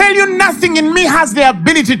can tell you nothing in me has the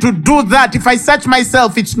ability to do that. If I search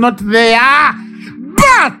myself, it's not there.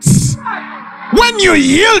 But when you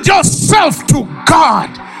yield yourself to God,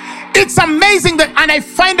 it's amazing that, and I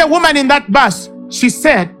find a woman in that bus. She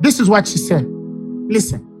said, this is what she said.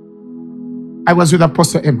 Listen, I was with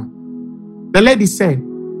Apostle Emma. The lady said,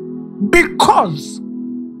 because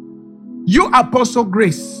you, Apostle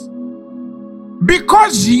Grace,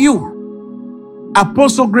 because you,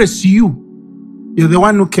 Apostle Grace, you're the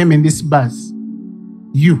one who came in this bus.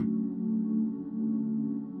 You.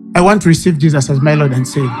 I want to receive Jesus as my Lord and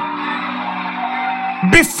Savior.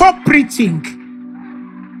 Before preaching,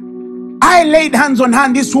 I laid hands on her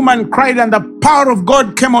and this woman cried and the power of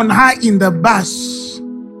God came on her in the bus.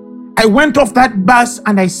 I went off that bus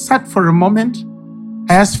and I sat for a moment.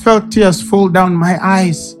 I just felt tears fall down my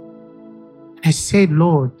eyes. I said,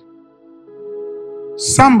 Lord,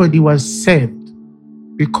 somebody was saved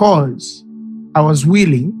because I was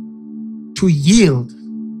willing to yield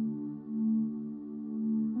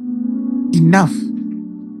enough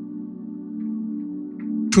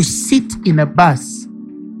to sit in a bus.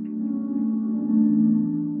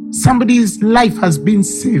 Somebody's life has been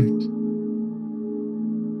saved.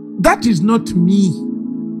 That is not me.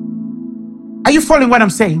 Are you following what I'm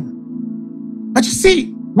saying? But you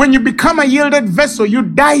see, when you become a yielded vessel, you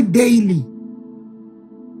die daily.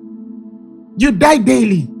 You die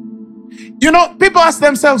daily. You know, people ask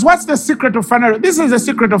themselves, what's the secret of Phaneroo? This is the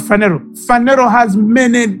secret of Phaneroo. Phaneroo has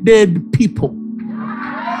many dead people.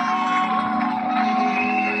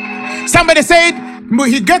 Somebody said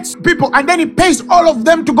he gets people and then he pays all of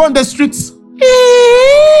them to go on the streets.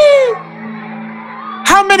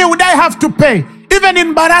 How many would I have to pay? Even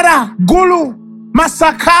in Barara, Gulu,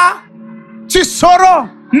 Masaka, Chisoro?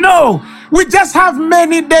 No, we just have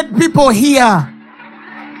many dead people here.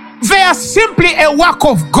 They are simply a work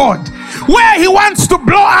of God. Where he wants to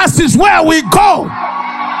blow us is where we go.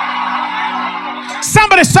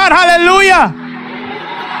 Somebody shout hallelujah.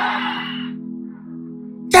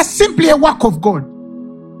 They're simply a work of God.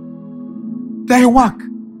 They work.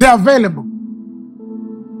 They're available.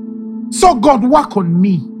 So God, work on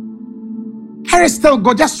me. Harris, tell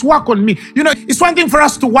God, just work on me. You know, it's one thing for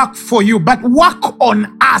us to work for you, but work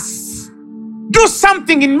on us. Do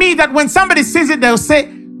something in me that when somebody sees it, they'll say,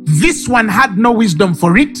 this one had no wisdom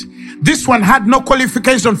for it. This one had no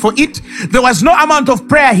qualification for it. There was no amount of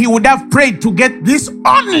prayer he would have prayed to get this.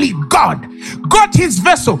 Only God got his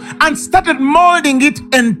vessel and started molding it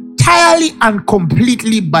entirely and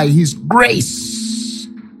completely by his grace.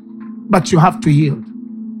 But you have to yield.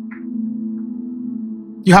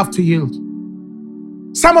 You have to yield.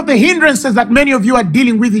 Some of the hindrances that many of you are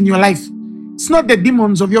dealing with in your life, it's not the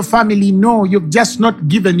demons of your family. No, you've just not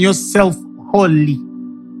given yourself wholly.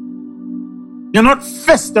 You're not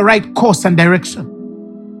faced the right course and direction.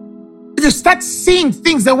 If you start seeing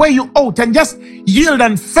things the way you ought and just yield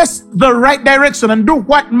and face the right direction and do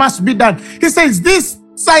what must be done, he says, these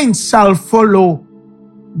signs shall follow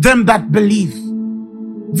them that believe.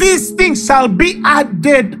 These things shall be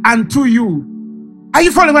added unto you. Are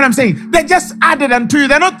you following what I'm saying? They're just added unto you.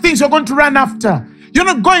 They're not things you're going to run after. You're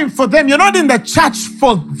not going for them. You're not in the church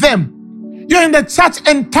for them. You're in the church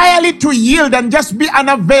entirely to yield and just be an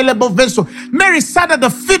available vessel. Mary sat at the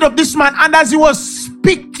feet of this man, and as he was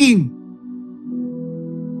speaking,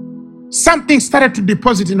 something started to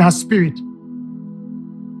deposit in her spirit.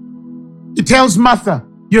 He tells Martha,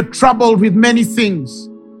 you're troubled with many things.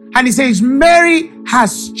 And he says, Mary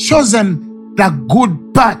has chosen the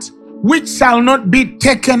good part, which shall not be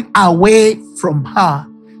taken away from her.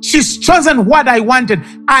 She's chosen what I wanted.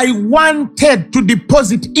 I wanted to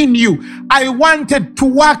deposit in you. I wanted to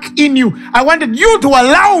work in you. I wanted you to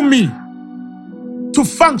allow me to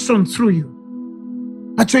function through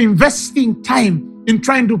you. But you're investing time in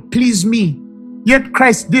trying to please me. Yet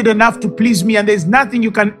Christ did enough to please me, and there's nothing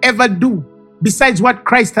you can ever do besides what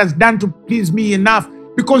Christ has done to please me enough,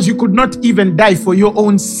 because you could not even die for your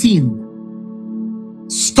own sin.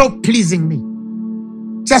 Stop pleasing me.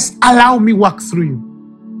 Just allow me work through you.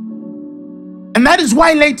 And that is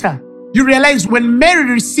why later you realize when Mary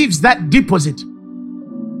receives that deposit,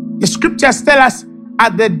 the scriptures tell us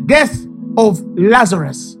at the death of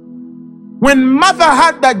Lazarus, when Martha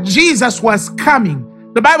heard that Jesus was coming,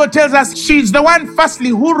 the Bible tells us she's the one firstly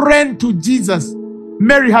who ran to Jesus.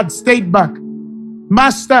 Mary had stayed back.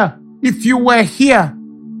 Master, if you were here,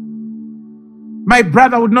 my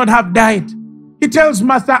brother would not have died. He tells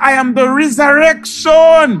Martha, I am the resurrection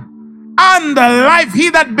and the life. He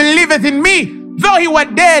that believeth in me, though he were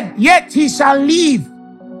dead, yet he shall live.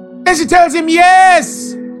 And she tells him,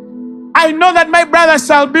 yes, I know that my brother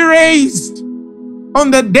shall be raised on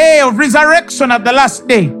the day of resurrection at the last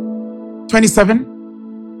day. 27.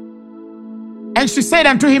 And she said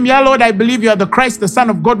unto him, Yea, Lord, I believe you are the Christ, the Son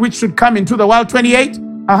of God, which should come into the world. 28.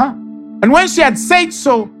 And when she had said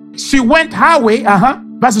so, she went her way,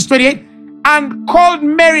 verses 28, and called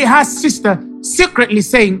Mary her sister, secretly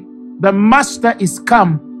saying, the Master is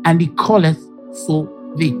come, and he calleth for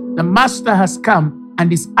thee. The Master has come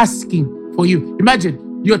and is asking for you.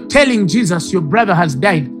 Imagine, you're telling Jesus your brother has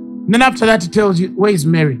died. And then after that, he tells you, where is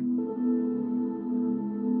Mary?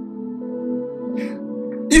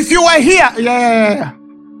 If you were here, yeah.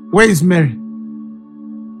 Where is Mary?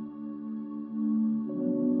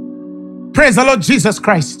 Praise the Lord Jesus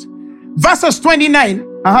Christ. Verses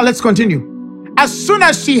 29. Let's continue. As soon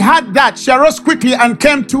as she heard that, she arose quickly and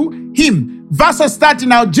came to him. Verses 30.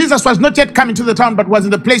 Now Jesus was not yet come into the town, but was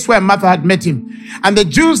in the place where Martha had met him. And the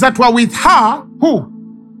Jews that were with her, who?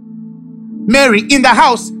 Mary, in the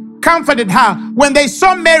house, comforted her. When they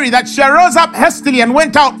saw Mary, that she arose up hastily and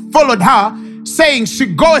went out, followed her, saying, she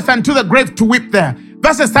goeth unto the grave to weep there.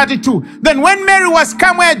 Verses 32. Then when Mary was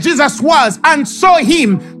come where Jesus was and saw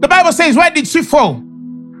him, the Bible says, where did she fall?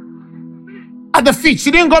 At the feet.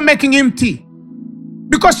 She didn't go making him tea,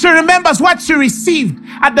 because she remembers what she received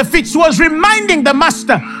at the feet. She was reminding the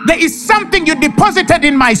Master, there is something you deposited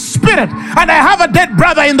in my spirit, and I have a dead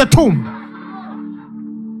brother in the tomb.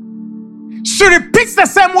 She repeats the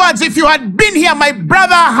same words. If you had been here, my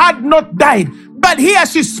brother had not died. But here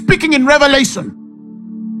she's speaking in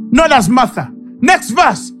revelation, not as Martha. Next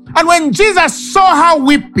verse. And when Jesus saw her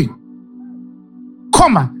weeping,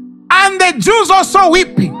 and the Jews also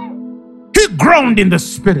weeping, he groaned in the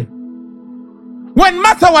spirit. When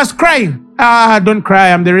Martha was crying, don't cry,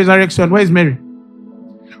 I'm the resurrection. Where's Mary?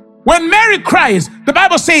 When Mary cries, the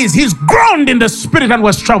Bible says he's groaned in the spirit and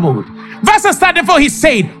was troubled. Verse 34, he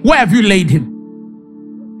said, where have you laid him?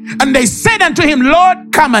 And they said unto him,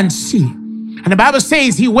 Lord, come and see. And the Bible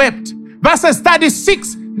says he wept. Verses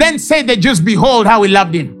 36, then said the Jews, behold how we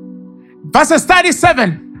loved him. Verses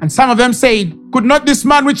 37, and some of them said, could not this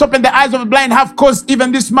man which opened the eyes of the blind have caused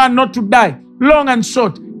even this man not to die? Long and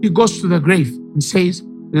short, he goes to the grave and says,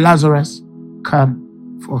 Lazarus,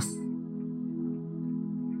 come forth.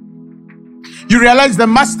 You realize the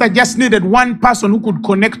Master just needed one person who could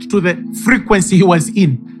connect to the frequency he was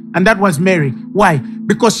in, and that was Mary. Why?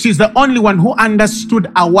 Because she's the only one who understood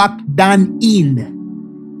a work done in.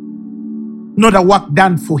 Not a work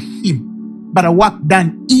done for him, but a work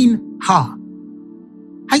done in her.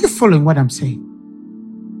 Are you following what I'm saying?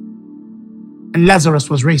 And Lazarus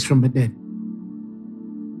was raised from the dead.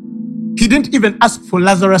 He didn't even ask for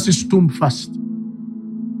Lazarus' tomb first.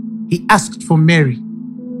 He asked for Mary.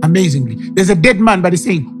 Amazingly. There's a dead man, but he's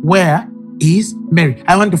saying, where is Mary?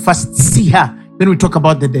 I want to first see her. Then we talk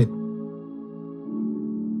about the dead.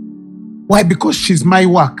 Why? Because she's my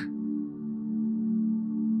work.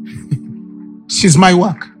 She's my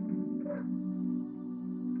work.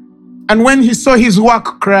 And when he saw his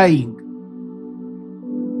work crying,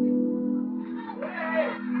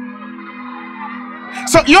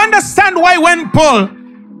 so you understand why when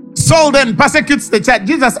Saul then persecutes the church,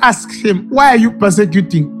 Jesus asks him, why are you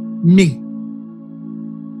persecuting me?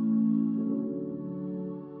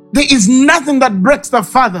 There is nothing that breaks the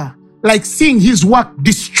Father like seeing his work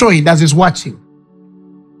destroyed as he's watching.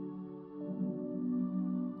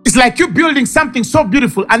 It's like you building something so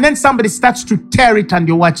beautiful and then somebody starts to tear it and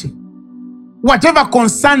you're watching. Whatever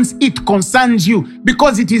concerns it concerns you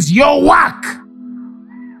because it is your work.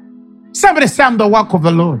 Somebody say, I'm the work of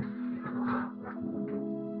the Lord.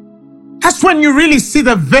 That's when you really see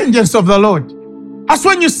the vengeance of the Lord. That's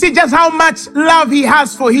when you see just how much love he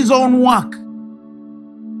has for his own work.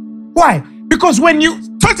 Why? Because when you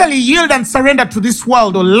totally yield and surrender to this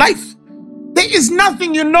world or life, there is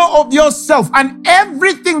nothing you know of yourself, and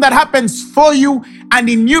everything that happens for you and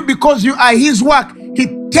in you because you are his work, he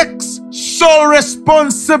takes sole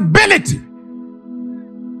responsibility.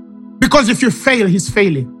 Because if you fail, he's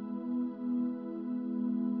failing.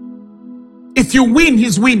 If you win,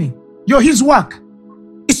 he's winning. You're his work.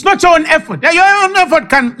 It's not your own effort. Your own effort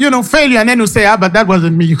can, fail you, and then you say, but that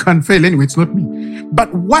wasn't me. You can't fail anyway. It's not me.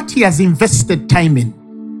 But what he has invested time in,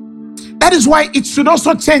 that is why it should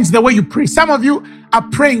also change the way you pray. Some of you are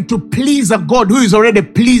praying to please a God who is already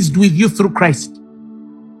pleased with you through Christ.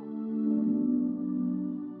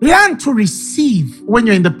 Learn to receive when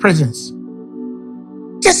you're in the presence.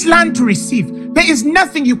 Just learn to receive. There is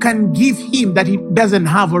nothing you can give him that he doesn't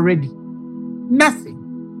have already. Nothing.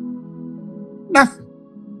 Nothing.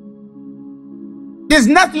 There's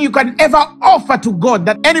nothing you can ever offer to God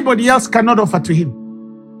that anybody else cannot offer to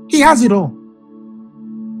him. He has it all.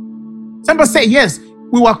 Somebody say, yes,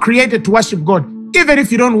 we were created to worship God. Even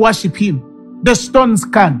if you don't worship him, the stones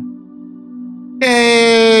can.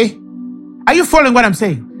 Are you following what I'm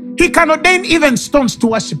saying? He can ordain even stones to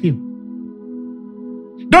worship him.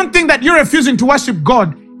 Don't think that you're refusing to worship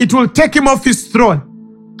God, it will take him off his throne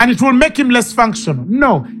and it will make him less functional.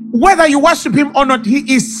 No. Whether you worship him or not,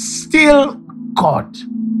 he is still God.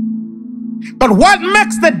 But what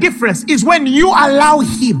makes the difference is when you allow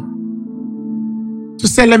him to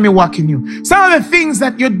say, let me work in you. Some of the things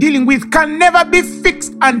that you're dealing with can never be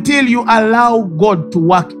fixed until you allow God to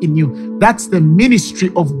work in you. That's the ministry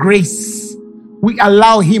of grace. We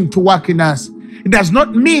allow him to work in us. It does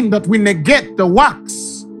not mean that we negate the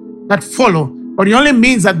works that follow, but it only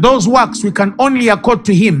means that those works we can only accord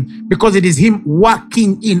to him because it is him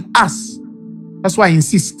working in us. That's why I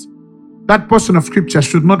insist that portion of scripture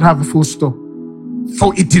should not have a full stop.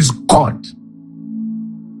 For it is God.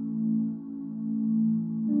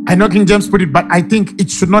 I know King James put it, but I think it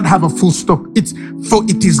should not have a full stop. For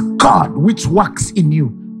it is God which works in you,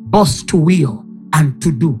 both to will and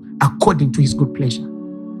to do according to his good pleasure.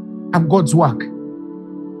 I'm God's work.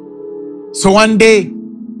 So one day,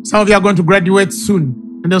 some of you are going to graduate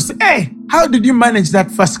soon, and they'll say, hey, how did you manage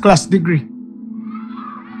that first class degree?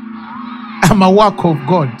 I'm a work of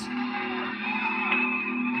God.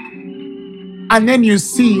 And then you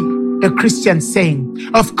see a Christian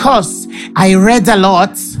saying, of course, I read a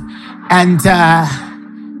lot, and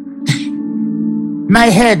my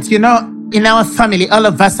head, in our family, all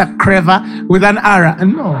of us are clever with an aura.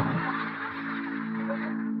 No.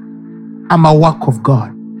 I'm a work of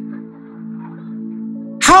God.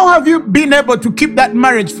 How have you been able to keep that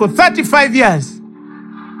marriage for 35 years?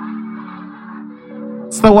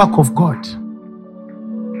 It's the work of God.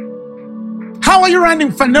 How are you running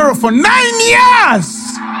Phaneroo for 9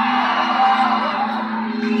 years?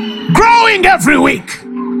 Growing every week.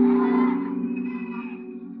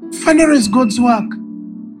 Phaneroo is God's work.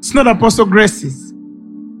 It's not Apostle Grace's.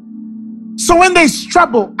 So when there's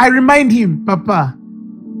trouble, I remind him, Papa,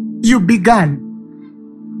 you began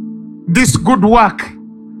this good work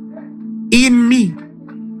in me.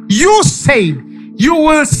 You said you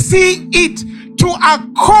will see it to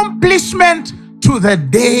accomplishment to the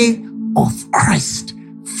day of Christ.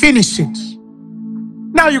 Finish it.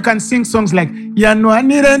 Now you can sing songs like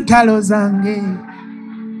Yanuani Talo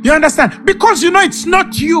Zange. You understand? Because it's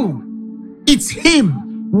not you. It's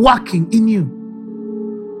him working in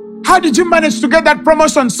you. How did you manage to get that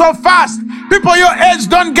promotion so fast? People your age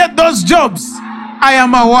don't get those jobs. I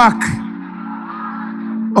am a work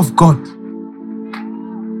of God.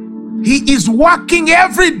 He is working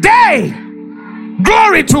every day.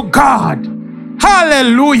 Glory to God.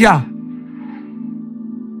 Hallelujah.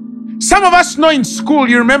 Some of us know in school,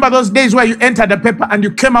 you remember those days where you entered the paper and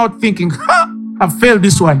you came out thinking, I've failed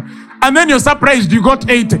this one. And then you're surprised you got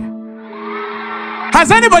 80. Has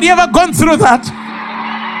anybody ever gone through that?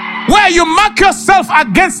 Where you mark yourself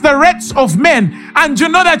against the rates of men and you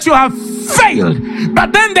know that you have failed.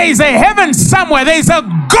 But then there is a heaven somewhere. There is a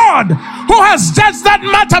God who has judged that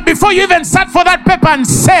matter before you even sat for that paper and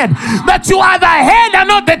said that you are the head and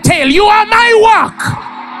not the tail. You are my work.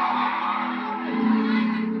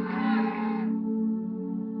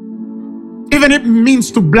 Even if it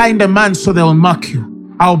means to blind a man so they'll mark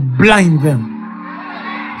you, I'll blind them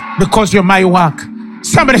because you're my work.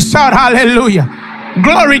 Somebody shout hallelujah.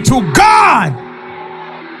 Glory to God.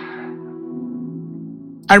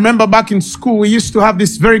 I remember back in school, we used to have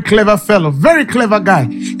this very clever fellow, very clever guy.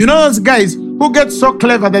 You know those guys who who get so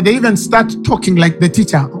clever that they even start talking like the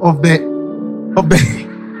teacher of the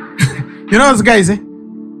you know those guys,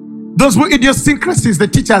 those idiosyncrasies the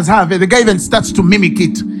teachers have, the guy even starts to mimic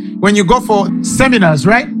it when you go for seminars,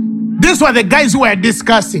 right? These were the guys who were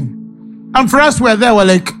discussing, and for us we're there, we're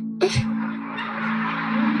like,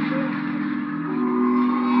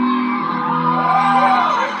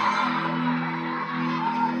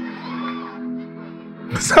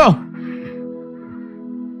 so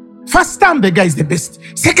first time the guy is the best,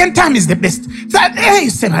 second time is the best, third,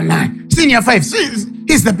 7-9, senior 5,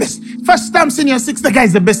 he's the best, first time senior 6, the guy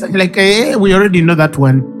is the best. Like, we already know that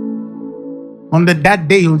one. On that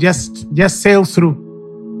day you'll just sail through.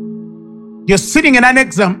 You're sitting in an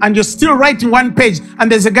exam and you're still writing one page, and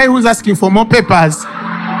there's a guy who's asking for more papers.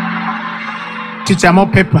 Teacher, more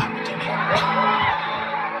paper.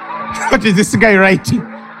 What is this guy writing?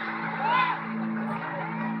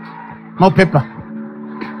 More paper.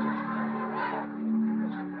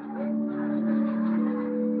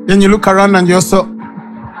 Then you look around and you also,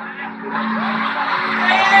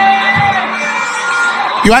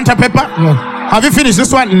 you want a paper? No. Have you finished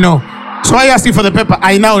this one? No. So why are you asking for the paper?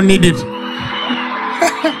 I now need it.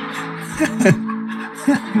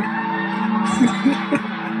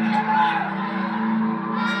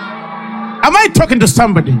 Am I talking to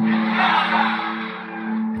somebody?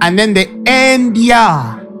 And then the end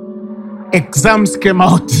year exams came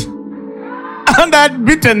out, and I had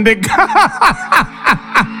beaten the guy.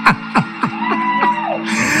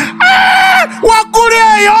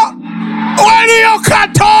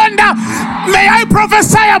 May I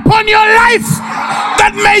prophesy upon your life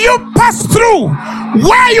that may you pass through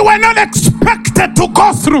where you were not expected to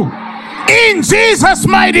go through, in Jesus'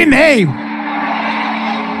 mighty name.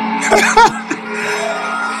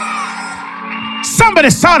 Somebody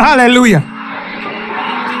shout hallelujah.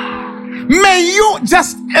 May you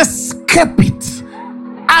just escape it,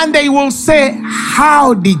 and they will say,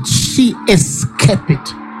 how did she escape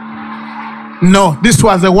it? No, this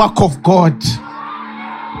was a work of God.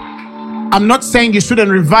 I'm not saying you shouldn't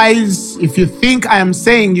revise. If you think I am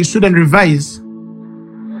saying you shouldn't revise,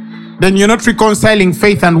 then you're not reconciling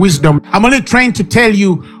faith and wisdom. I'm only trying to tell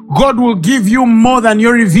you, God will give you more than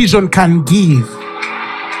your revision can give.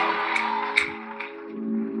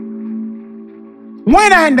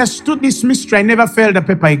 When I understood this mystery, I never failed a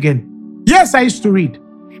paper again. Yes, I used to read.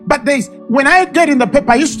 But when I get in the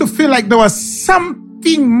paper, I used to feel like there was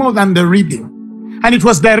something more than the reading. And it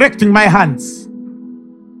was directing my hands.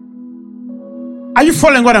 Are you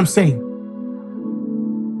following what I'm saying?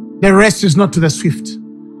 The rest is not to the swift.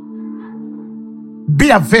 Be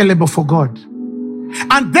available for God.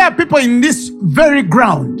 And there are people in this very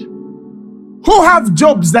ground who have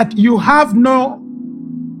jobs that you have no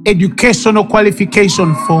educational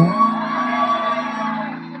qualification for.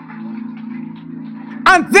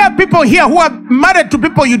 And there are people here who are married to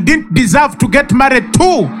people you didn't deserve to get married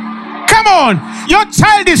to. Come on, your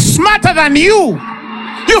child is smarter than you.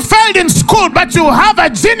 You failed in school, but you have a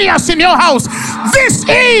genius in your house. This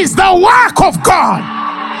is the work of God.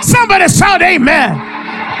 Somebody shout amen.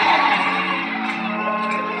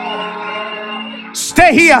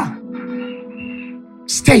 Stay here.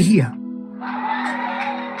 Stay here.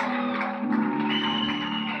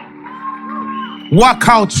 Work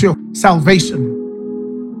out your salvation.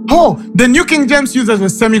 Oh, the New King James uses a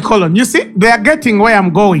semicolon. You see, they are getting where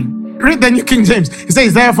I'm going. Read the New King James. It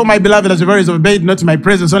says, therefore, my beloved, as you've always obeyed, not in my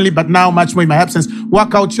presence only, but now much more in my absence,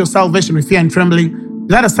 work out your salvation with fear and trembling. Is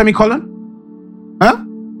that a semicolon? Huh?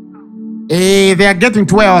 They are getting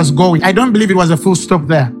to where I was going. I don't believe it was a full stop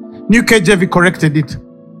there. New KJV corrected it.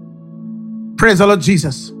 Praise the Lord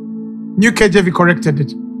Jesus. New KJV corrected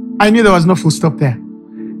it. I knew there was no full stop there.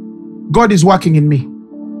 God is working in me.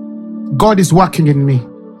 God is working in me.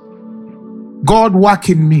 God work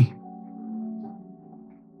in me.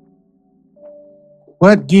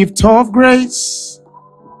 What gift of grace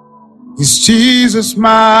is Jesus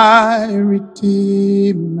my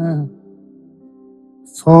Redeemer?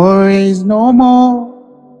 For he is no more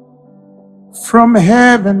from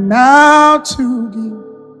heaven now to give.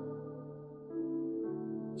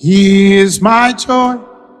 He is my joy,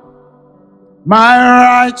 my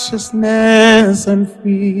righteousness and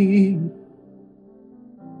freedom,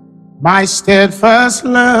 my steadfast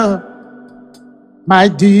love, my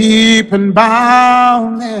deep and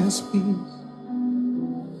boundless peace.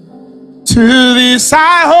 To this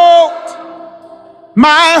I hold,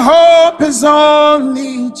 my hope is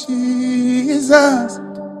only Jesus.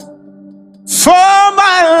 For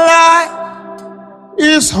my life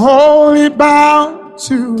is wholly bound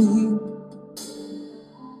to you.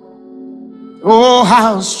 Oh,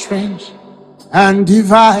 how strange and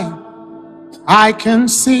divine I can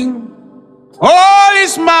sing, all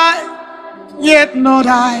is mine, yet not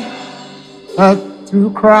I, but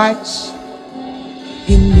through Christ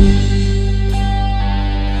in me.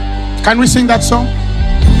 Can we sing that song?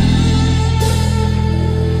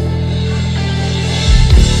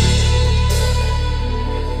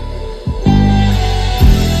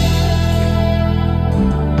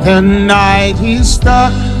 The night is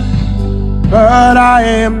dark, but I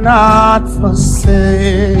am not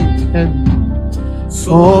forsaken.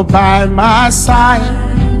 For by my side,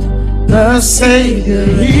 the Savior,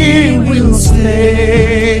 He will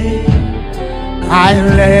stay. I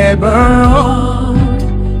labor on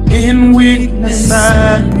in weakness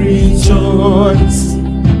and rejoice.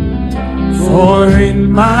 For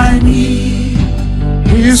in my need,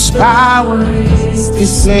 His power is to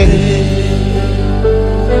save.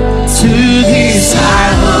 To this I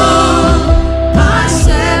hold, my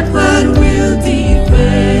shepherd will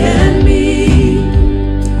defend me.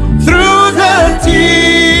 Through the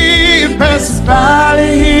deepest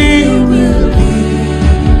valley He will lead.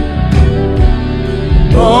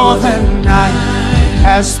 Though the night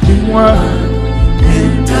has been won,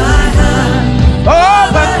 And I have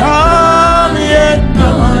overcome, yet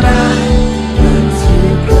not I, but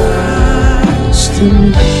through Christ in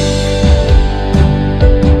me.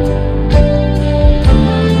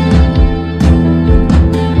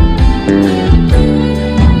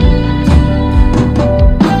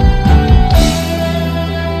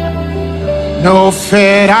 No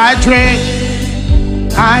fear I dread,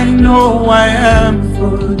 I know I am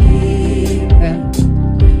forgiven.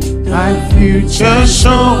 My future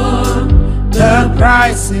sure, the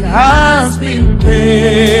price it has been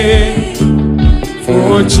paid.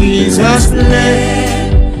 For Jesus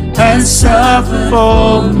bled and suffered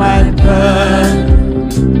for my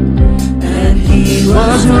burden, and He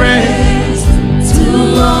was raised to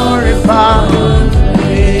glorify the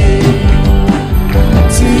grave.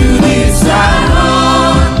 To this I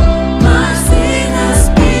hold, my sin has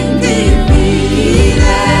been defeated.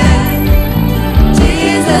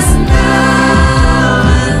 Jesus now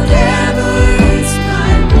and ever is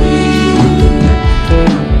my plea.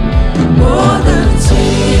 For the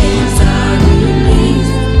chains are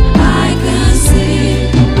released, I can sing,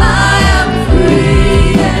 I am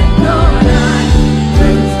free, and Lord, I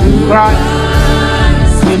through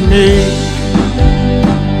Christ in me.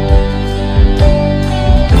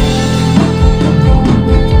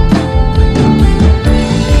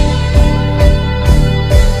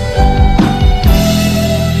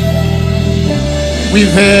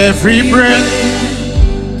 With every breath,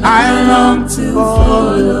 I long to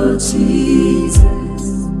follow Jesus.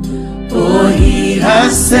 For He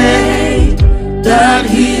has said that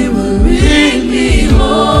He will bring me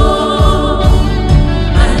home.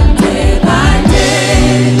 And day by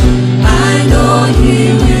day, I know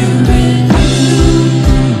He will renew.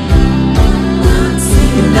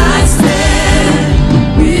 Until I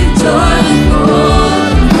stand with joy and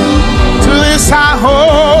glory. To this I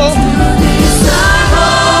hold.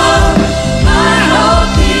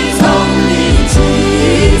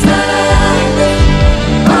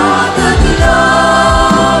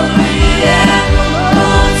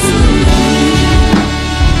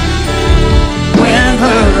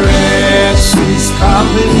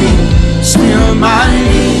 Still my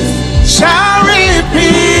knees shall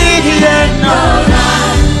repeat, yet not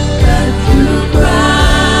I, but through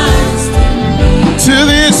Christ in me. to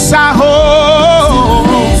this I hold.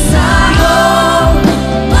 This I hold,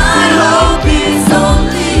 my hope is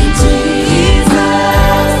only Jesus.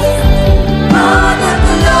 All the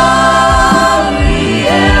glory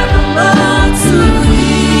evermore to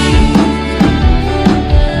Thee.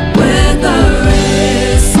 When the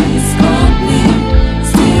race is complete,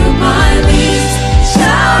 still my lips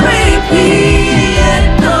shall repeat, yet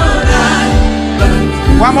not I, but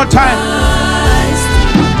through One more time. Christ.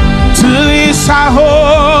 To this I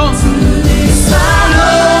hold. To this I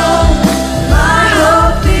hold, my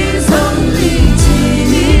hope is only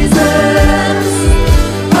Jesus.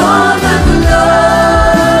 All the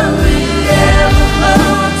glory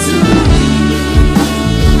evermore to Thee.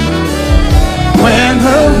 When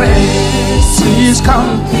the race is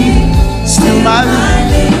complete, still my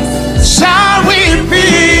lips shall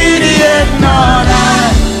repeat, yet not I,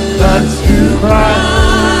 but through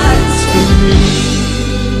Christ in me.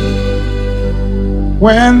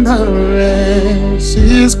 When the race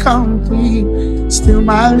is complete, still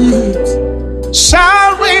my lips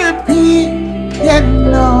shall repeat, yet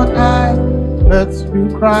not I, but through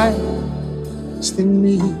Christ in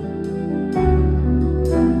me.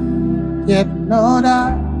 Yet not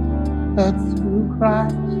I, but through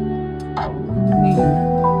Christ in me.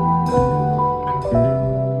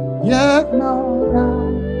 Yet no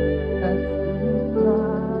doubt.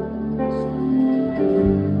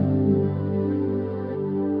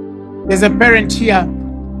 There's a parent here.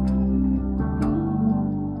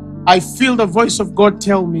 I feel the voice of God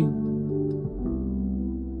tell me,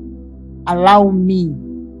 allow me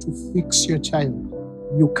to fix your child.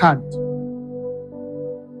 You can't.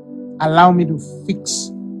 Allow me to fix.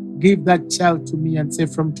 Give that child to me and say,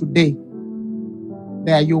 from today,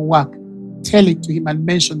 there you work. Tell it to him and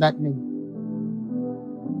mention that name.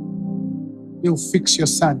 He'll fix your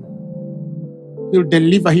son. He'll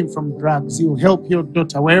deliver him from drugs. He'll help your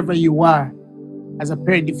daughter wherever you are. As a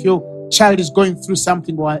parent, if your child is going through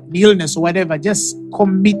something or an illness or whatever, just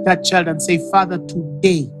commit that child and say, Father,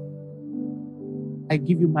 today, I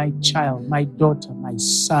give you my child, my daughter, my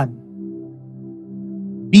son.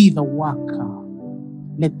 Be the worker.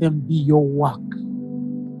 Let them be your work.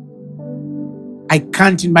 I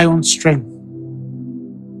can't in my own strength.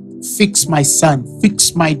 Fix my son.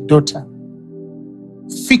 Fix my daughter.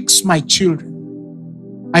 Fix my children.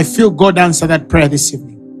 I feel God answer that prayer this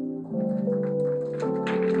evening.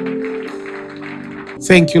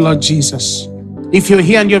 Thank you, Lord Jesus. If you're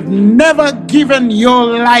here and you've never given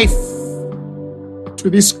your life to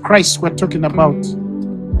this Christ we're talking about,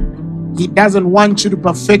 He doesn't want you to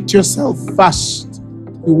perfect yourself first.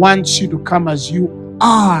 He wants you to come as you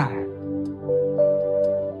are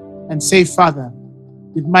and say, Father,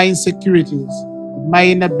 with my insecurities, with my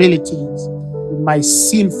inabilities, with my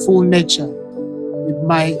sinful nature, with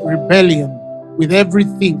my rebellion, with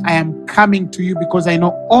everything, I am coming to you because I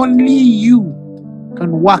know only you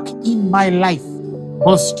can work in my life,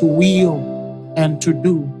 both to will and to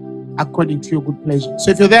do according to your good pleasure.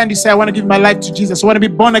 So if you're there and you say, I want to give my life to Jesus, I want to be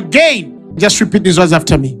born again, just repeat these words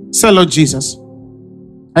after me. Say, Lord Jesus,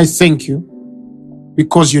 I thank you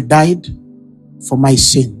because you died for my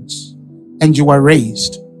sins and you were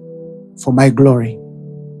raised for my glory.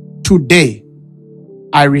 Today,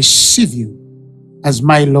 I receive you as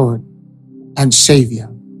my Lord and Savior.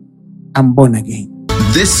 I'm born again.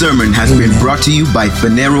 This sermon has been brought to you by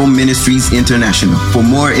Phaneroo Ministries International. For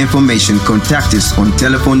more information, contact us on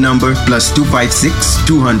telephone number +256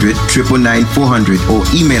 200 999 400 or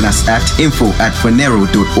email us at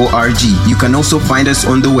info@phaneroo.org. You can also find us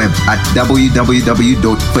on the web at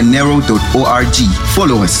www.phaneroo.org.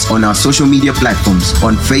 Follow us on our social media platforms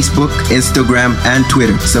on Facebook, Instagram, and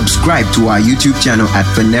Twitter. Subscribe to our YouTube channel at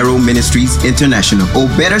Phaneroo Ministries International. Or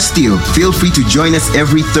better still, feel free to join us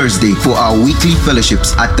every Thursday for our weekly fellowship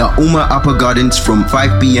at the Uma Upper Gardens from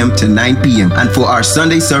 5 p.m. to 9 p.m. and for our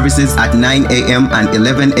Sunday services at 9 a.m. and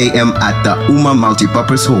 11 a.m. at the Uma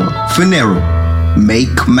Multipurpose Hall. Phaneroo,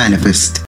 make manifest.